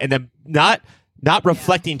this guy. And then not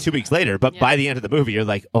reflecting 2 weeks later, but by the end of the movie, you're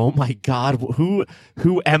like, oh my God, who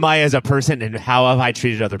am I as a person, and how have I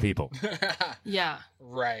treated other people? Yeah.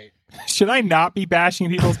 Right. Should I not be bashing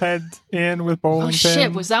people's heads in with bowling pins?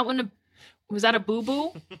 Shit, was that a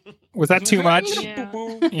boo-boo? Was that too much? Yeah.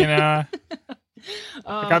 You know?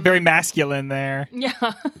 I got very masculine there. Yeah.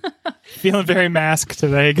 Feeling very masked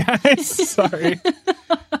today, guys. Sorry.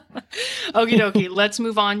 Okie dokie. Let's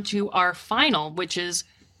move on to our final, which is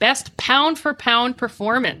best pound-for-pound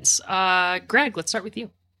performance. Greg, let's start with you.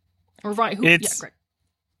 Or Ryan. Greg.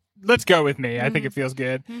 Let's go with me. I think it feels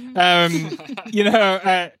good. You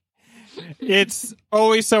know, it's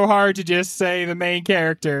always so hard to just say the main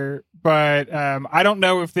character, but I don't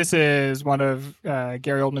know if this is one of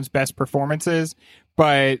Gary Oldman's best performances,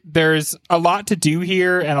 but there's a lot to do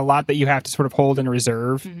here and a lot that you have to sort of hold in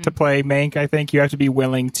reserve to play Mank. I think you have to be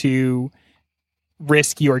willing to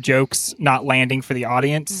risk your jokes not landing for the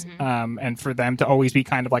audience, and for them to always be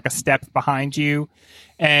kind of like a step behind you.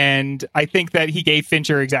 And I think that he gave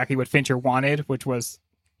Fincher exactly what Fincher wanted, which was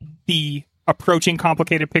the approaching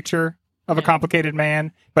complicated picture of a complicated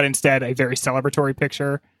man, but instead a very celebratory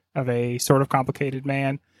picture of a sort of complicated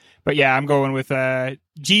man. But yeah, I'm going with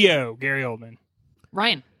Geo, Gary Oldman.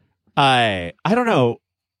 Ryan. I don't know.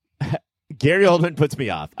 Gary Oldman puts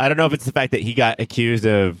me off. I don't know if it's the fact that he got accused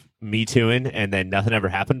of Me Tooing and then nothing ever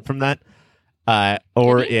happened from that.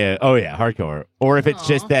 Hardcore. Or if it's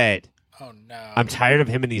just that I'm tired of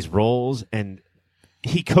him in these roles, and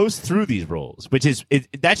he coasts through these roles, which is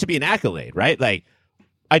that should be an accolade, right? Like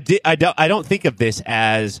I don't think of this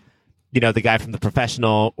as, you know, the guy from The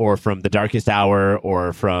Professional or from The Darkest Hour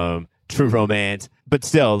or from True Romance, but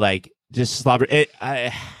still, like, just slobber. It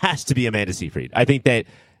has to be Amanda Seyfried. I think that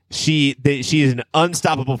she is an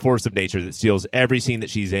unstoppable force of nature that steals every scene that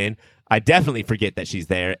she's in. I definitely forget that she's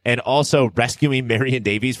there, and also rescuing Marion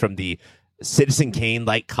Davies from the Citizen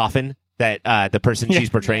Kane-like coffin that the person she's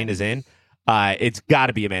portraying is in. It's got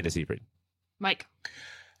to be Amanda Seyfried. Mike.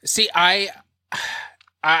 See, I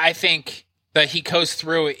think that he coasts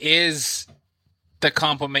through is the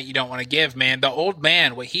compliment you don't want to give, man. The old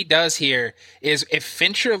man, what he does here is, if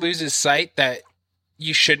Fincher loses sight that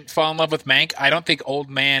you shouldn't fall in love with Mank, I don't think old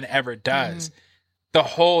man ever does. the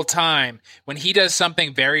whole time. When he does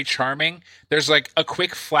something very charming, there's like a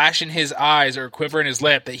quick flash in his eyes or a quiver in his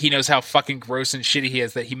lip that he knows how fucking gross and shitty he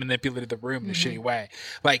is, that he manipulated the room in a shitty way.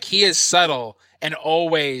 Like, he is subtle and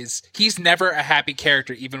always, he's never a happy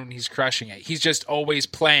character even when he's crushing it. He's just always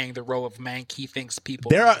playing the role of Mank he thinks people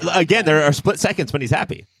There are split seconds when he's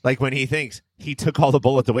happy. Like when he thinks he took all the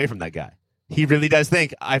bullets away from that guy. He really does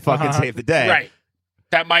think, I fucking saved the day. Right.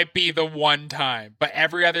 That might be the one time, but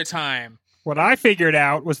every other time. What I figured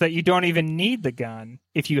out was that you don't even need the gun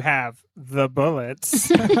if you have the bullets.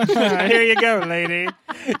 Here you go, lady.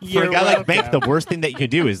 For a guy like Mank, the worst thing that you can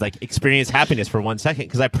do is like experience happiness for 1 second,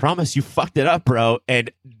 because I promise you fucked it up, bro.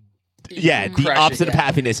 And yeah, the opposite of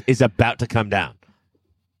happiness is about to come down.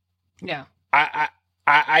 Yeah.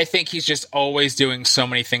 I think he's just always doing so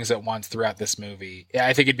many things at once throughout this movie.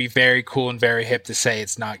 I think it'd be very cool and very hip to say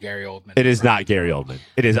it's not Gary Oldman. It is not Gary Oldman.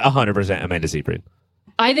 It is 100% Amanda Seyfried.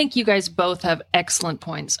 I think you guys both have excellent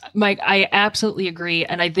points. Mike, I absolutely agree.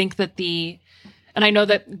 And I think that and I know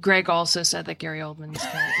that Greg also said that Gary Oldman's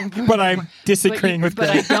but I'm disagreeing with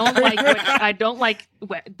Greg. Greg. I don't like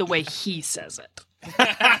the way he says it.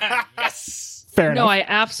 Yes. Fair enough. No, I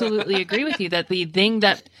absolutely agree with you that the thing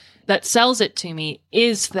that sells it to me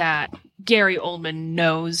is that Gary Oldman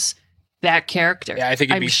knows that character. Yeah, I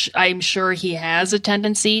think I'm sure he has a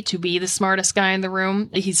tendency to be the smartest guy in the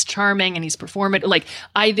room. He's charming and he's performative. Like,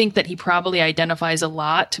 I think that he probably identifies a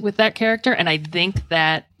lot with that character, and I think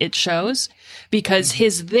that it shows because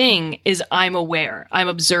his thing is, I'm aware, I'm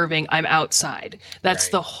observing, I'm outside. That's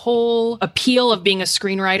the whole appeal of being a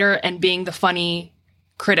screenwriter and being the funny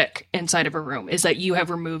critic inside of a room, is that you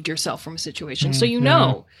have removed yourself from a situation. So you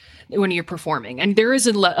know when you're performing. And there is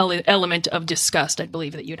an element of disgust, I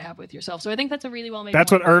believe, that you'd have with yourself. So I think that's a really well-made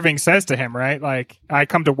That's point. what Irving says to him, right? Like, I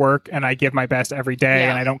come to work and I give my best every day,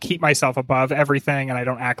 and I don't keep myself above everything, and I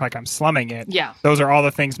don't act like I'm slumming it. Yeah. Those are all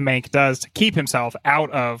the things Mank does to keep himself out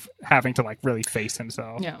of having to, like, really face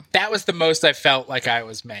himself. Yeah. That was the most I felt like I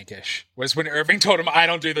was Mankish, was when Irving told him, I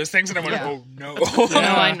don't do those things, and I went, oh, no. No,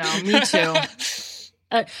 I know. Me too.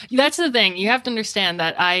 That's the thing. You have to understand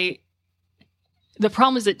that the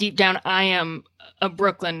problem is that deep down, I am a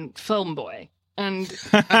Brooklyn film boy, and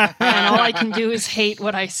all I can do is hate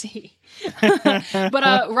what I see.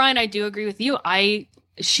 But Ryan, I do agree with you.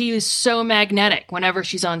 She is so magnetic whenever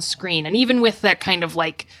she's on screen, and even with that kind of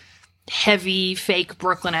like heavy fake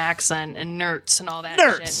Brooklyn accent and nerds and all that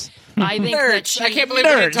shit. I think nerds. I can't believe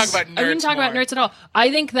we didn't talk about nerds. I didn't talk about nerds at all.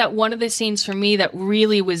 I think that one of the scenes for me that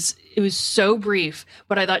really it was so brief,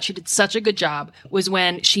 but I thought she did such a good job, was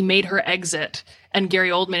when she made her exit and Gary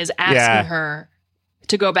Oldman is asking her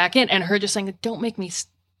to go back in, and her just saying, "Don't make me.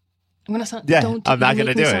 I'm gonna sound. I'm not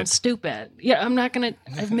gonna do it. Sound stupid. Yeah, I'm not gonna.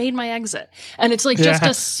 I've made my exit." And it's like just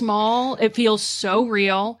a small. It feels so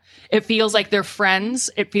real. It feels like they're friends.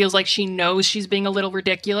 It feels like she knows she's being a little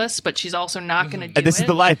ridiculous, but she's also not gonna do it. And this is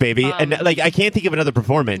the life, baby. And like, I can't think of another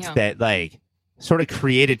performance that like sort of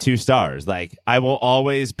created 2 stars. Like, I will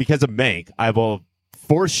always, because of Mank, I will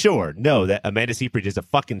for sure know that Amanda Seyfried is a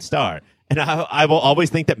fucking star. And I will always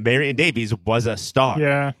think that Marion Davies was a star.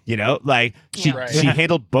 Yeah. You know, like she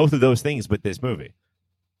handled both of those things with this movie.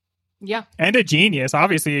 Yeah. And a genius.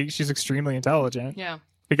 Obviously, she's extremely intelligent. Yeah.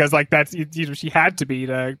 Because like that's she had to be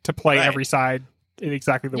to play every side in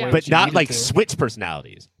exactly the way. But she not needed like to. switch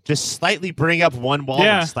personalities. Just slightly bring up one wall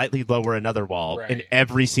and slightly lower another wall in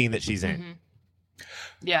every scene that she's in.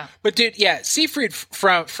 Yeah. But dude, Seyfried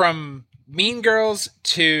from Mean Girls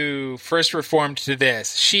to First Reformed to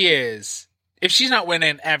this, she is. If she's not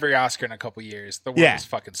winning every Oscar in a couple years, the world is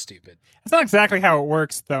fucking stupid. That's not exactly how it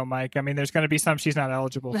works, though, Mike. I mean, there's going to be some she's not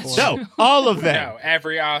eligible for. No, all of them. No,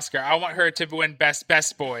 every Oscar. I want her to win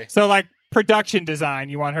Best Boy. So, like, production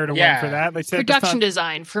design, you want her to win for that? Like, production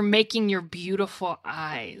design for making your beautiful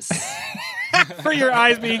eyes. For your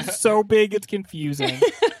eyes being so big, it's confusing.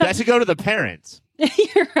 That should go to the parents.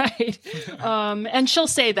 You're right. And she'll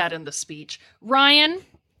say that in the speech. Ryan,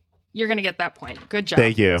 you're going to get that point. Good job.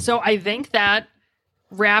 Thank you. So I think that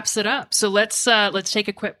wraps it up. So let's take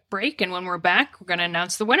a quick break, and when we're back, we're going to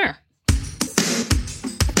announce the winner.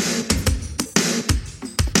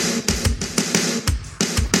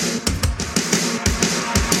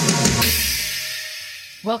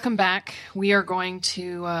 Welcome back. We are going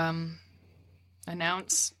to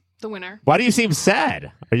announce the winner. Why do you seem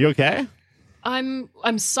sad? Are you okay? I'm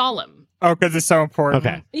solemn. Oh, because it's so important.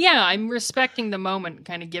 Okay. Yeah, I'm respecting the moment,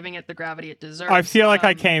 kind of giving it the gravity it deserves. I feel like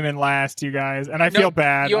I came in last, you guys, and I feel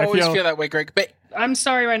bad. You always feel that way, Greg. But I'm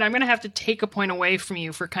sorry, Ryan. I'm going to have to take a point away from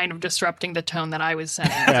you for kind of disrupting the tone that I was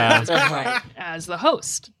setting as the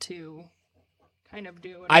host to kind of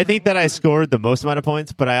do. I think that I scored the most amount of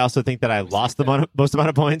points, but I also think that I lost the most amount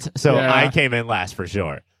of points. So Yeah. I came in last for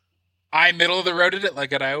sure. I middle of the roaded it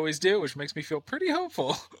like I always do, which makes me feel pretty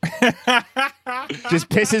hopeful. Just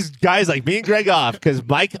pisses guys like me and Greg off because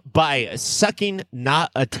Mike, by sucking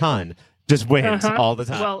not a ton, just wins all the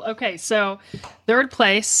time. Well, okay, so third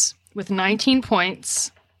place with 19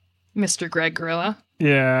 points, Mr. Greg Gorilla.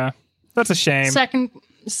 Yeah, that's a shame. Second.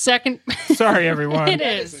 Sorry, everyone. It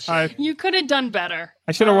is. You could have done better.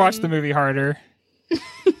 I should have watched the movie harder.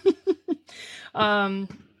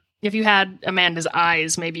 If you had Amanda's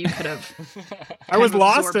eyes, maybe you could have. I was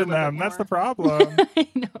lost absorbed a in little them. bit That's the more. problem. I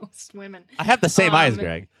know, swimming. I have the same eyes,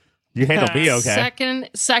 Greg. You handle me okay.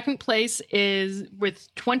 Second place is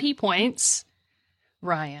with 20 points,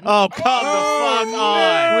 Ryan. Oh, come the fuck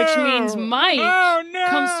on. Which means Mike Oh no!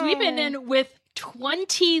 comes sweeping in with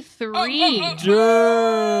 23.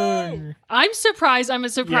 Dang. I'm surprised. I'm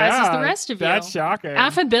as surprised as the Yeah, rest of you. That's shocking.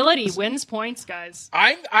 Affability wins points, guys.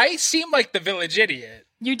 I seem like the village idiot.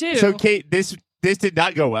 You do. So, Kate, this did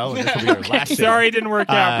not go well, and this will be our last show. Sorry, it didn't work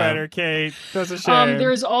out better, Kate. That's a shame.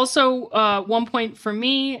 There's also 1 point for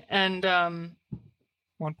me and 1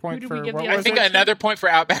 point who did for we give what the was I think it? another point for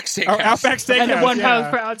Outback Steakhouse. Oh, Outback Steakhouse. and 1 yeah.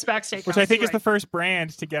 pound for Outback Steakhouse. Which I think is right. the first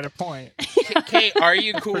brand to get a point. Kate, are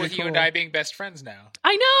you cool with Pretty you and cool. I being best friends now?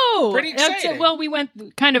 I know. Pretty exciting. Well, we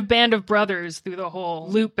went kind of band of brothers through the whole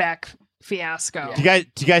Loopback fiasco. Do you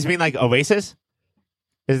guys mean like Oasis?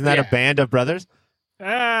 Isn't that Yeah. a band of brothers?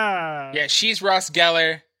 Ah. Yeah, she's Ross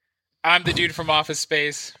Geller. I'm the dude from Office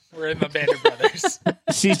Space. We're in the Band of Brothers.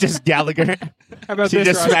 She's just Gallagher. How about She this,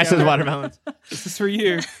 just Ross smashes Geller? watermelons. This is for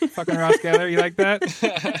you, fucking Ross Geller. You like that?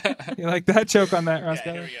 You like that? Choke on that, Ross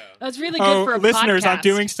Here Geller. we go. That's really good Oh, for a listeners, I'm podcast.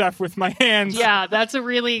 doing stuff with my hands. Yeah, that's a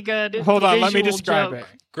really good. Hold on, let me visual describe joke. it.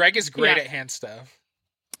 Greg is great Yeah. at hand stuff.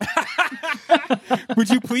 Would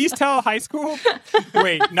you please tell high school?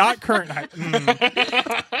 Wait, not current high.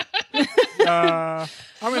 I'm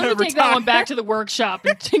gonna Let me take retire. that one back to the workshop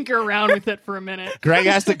and tinker around with it for a minute. Greg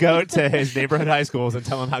has to go to his neighborhood high schools and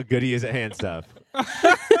tell them how good he is at hand stuff.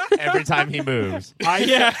 Every time he moves.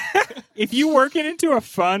 Yeah. If you work it into a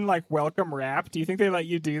fun, like, welcome rap, do you think they let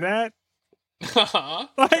you do that?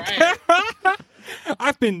 Like,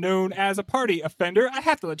 I've been known as a party offender. I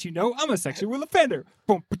have to let you know I'm a sexual offender.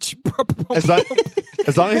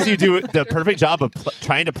 As long as you do the perfect job of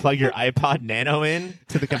trying to plug your iPod Nano in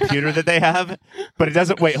to the computer that they have, but it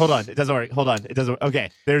doesn't. Wait, hold on. It doesn't work. Hold on. It doesn't.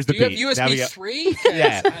 Okay, there's the Do you beat. have Now we go. USB 3?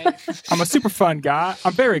 Yeah. I'm a super fun guy.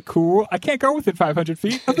 I'm very cool. I can't go within 500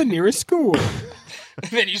 feet of the nearest school.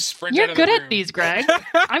 And then you sprint You're out of the good room. at these, Greg.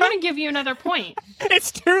 I'm going to give you another point. It's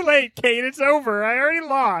too late, Kate. It's over. I already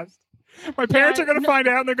lost. My parents are going to find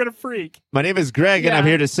out and they're going to freak. My name is Greg, and I'm Yeah.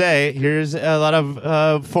 here to say here's a lot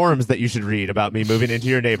of forums that you should read about me moving into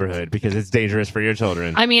your neighborhood because it's dangerous for your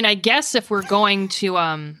children. I mean, I guess if we're going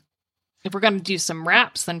to do some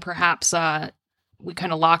raps, then perhaps we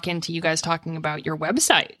kind of lock into you guys talking about your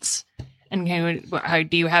websites. And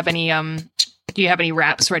do you have any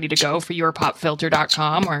raps ready to go for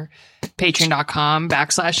yourpopfilter.com or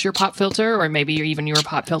patreon.com/yourpopfilter, or maybe even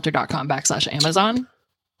yourpopfilter.com/Amazon?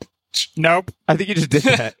 Nope. I think you just did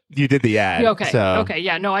that. You did the ad. Okay. So. Okay.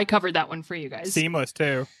 Yeah. No, I covered that one for you guys. Seamless,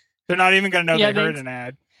 too. They're not even going to know Yeah, they heard they- an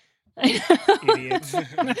ad. Idiots.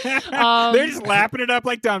 They're just lapping it up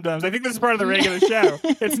like dum-dums. I think this is part of the regular show.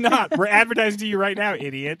 It's not. We're advertising to you right now,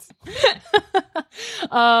 idiots.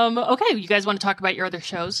 Okay. You guys want to talk about your other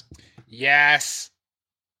shows? Yes.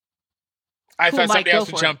 I Cool, thought Mike, somebody go else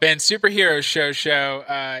would for it. jump in. Superhero show.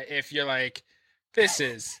 If you're like, this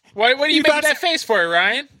is what are you, You making thought- that face for,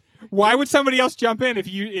 Ryan? Why would somebody else jump in if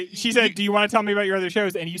she said, do you want to tell me about your other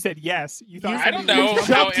shows? And you said yes. You thought I don't somebody know would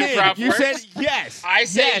how jump in. improv You works. said yes. I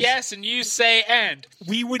say yes, and you say end.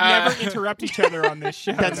 We would never interrupt each other on this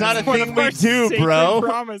show. That's not a one thing of we our do, sacred bro.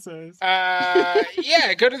 Promises.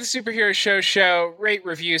 Yeah, go to the Superhero show, rate,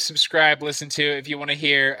 review, subscribe, listen to it if you want to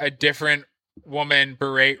hear a different woman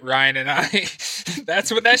berate Ryan and I.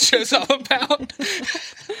 That's what that show's all about.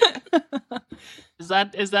 Is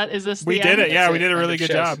this We the did end? it. Yeah, That's we it. did a really End of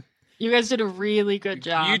good shows. job. You guys did a really good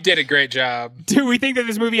job. You did a great job. Do we think that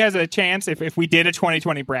this movie has a chance? If we did a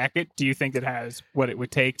 2020 bracket, do you think it has what it would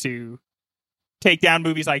take to take down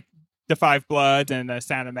movies like The Five Bloods and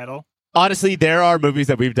Sound of Metal? Honestly, there are movies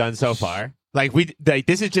that we've done so far.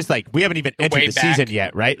 This is just like we haven't even entered Way the back. season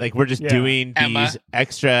yet, right? Like we're just Yeah. doing Emma. these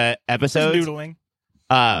extra Just episodes. noodling.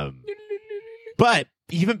 But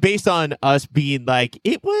even based on us being like,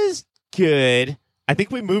 it was good. I think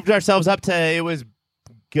we moved ourselves up to it was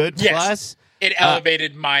good Yes. plus. It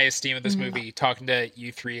elevated my esteem of this movie, talking to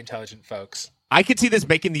you three intelligent folks. I could see this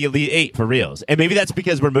making the Elite Eight for reals. And maybe that's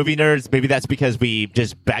because we're movie nerds. Maybe that's because we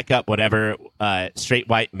just back up whatever straight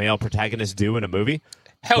white male protagonists do in a movie.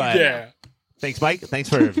 Hell But- yeah. Thanks, Mike. Thanks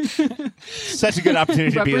for such a good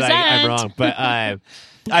opportunity to be like, I'm Represent. wrong. But I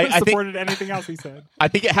I think supported anything else he said. I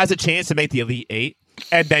think it has a chance to make the Elite Eight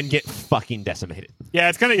and then get fucking decimated. Yeah,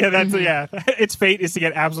 it's gonna. Yeah, that's yeah. Its fate is to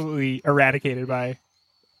get absolutely eradicated by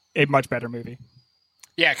a much better movie.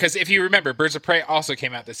 Yeah, because if you remember, Birds of Prey also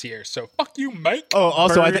came out this year. So fuck you, Mike. Oh,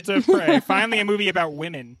 also, Birds of Prey. Finally, a movie about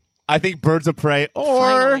women. I think Birds of Prey or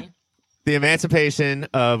Finally. the emancipation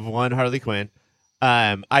of one Harley Quinn.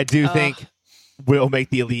 I do think will make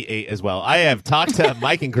the Elite Eight as well. I have talked to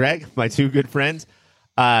Mike and Greg, my two good friends.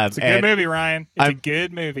 It's a good movie, Ryan. It's a I'm-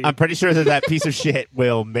 good movie. I'm pretty sure that piece of shit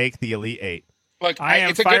will make the Elite Eight. Look, I am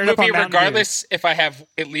it's a good fired up on movie Mountain Dew. regardless if I have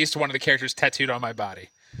at least one of the characters tattooed on my body.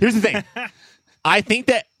 Here's the thing. I think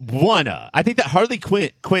that Harley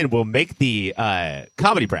Quinn will make the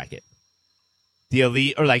comedy bracket. The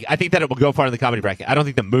Elite, or like, I think that it will go far in the comedy bracket. I don't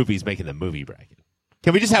think the movie's making the movie bracket.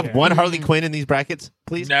 Can we just have Okay. one Harley Quinn in these brackets,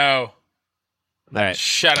 please? No. All right.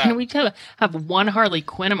 Shut Can up. we have one Harley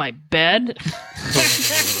Quinn in my bed?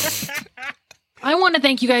 I want to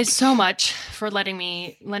thank you guys so much for letting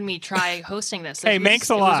me try hosting this. Hey, thanks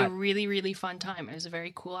a It was a lot. really, really fun time. It was a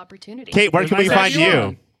very cool opportunity. Kate, where It was can we nice find having you you?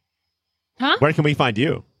 on. Huh? Where can we find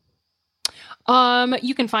you?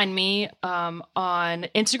 You can find me on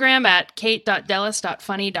Instagram at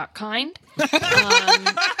kate.dellis.funny.kind.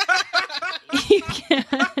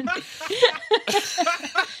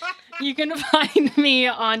 You can find me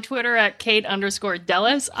on Twitter at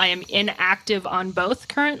Kate_Dellis. I am inactive on both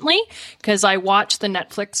currently because I watched the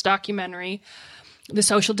Netflix documentary, The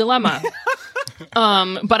Social Dilemma.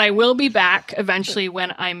 But I will be back eventually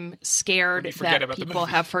when I'm scared you forget that about the people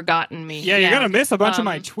movie. have forgotten me. Yeah, you're gonna miss a bunch of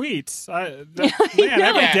my tweets. Man, every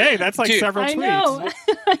Yeah. day that's like Dude, several I tweets. know.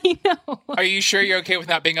 I know. Are you sure you're okay with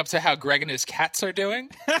not being up to how Greg and his cats are doing?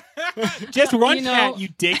 Just one You know- cat, you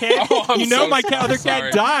dickhead. Oh, I'm you know so my sorry. other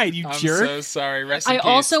Sorry. cat died. You I'm jerk. so sorry. Rest in I peace.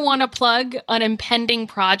 also want to plug an impending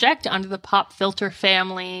project under the Pop Filter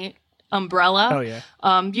family umbrella. Oh yeah.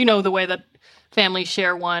 You know the way that families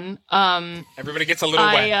share one. Everybody gets a little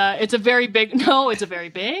wet. It's a very big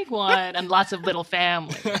one, and lots of little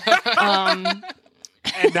family.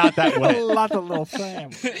 And not that A way. lot of little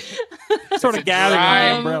family. Sort of gathering on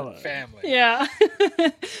the umbrella. Family. Yeah.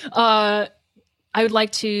 I would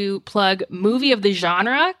like to plug Movie of the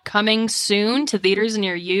Genre coming soon to theaters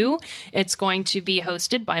near you. It's going to be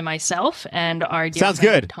hosted by myself and our dear Sounds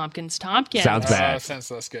friend good. Tompkins Tompkins. Sounds bad. Oh,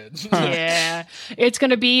 sounds less good. Yeah. It's going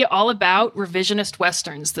to be all about revisionist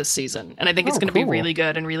westerns this season. And I think it's Oh, going to be cool. really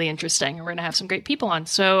good and really interesting. And we're going to have some great people on.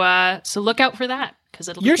 So look out for that because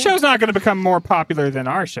it'll Your be show's good. not going to become more popular than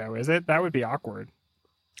our show, is it? That would be awkward.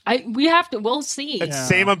 We'll see. It's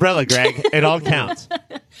same umbrella, Greg. It all counts.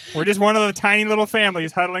 We're just one of the tiny little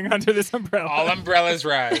families huddling under this umbrella. All umbrellas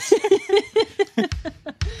rise.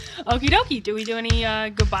 Okie dokie. Do we do any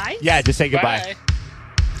goodbyes? Yeah, just say goodbye.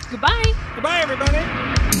 Bye. Goodbye. Goodbye, everybody.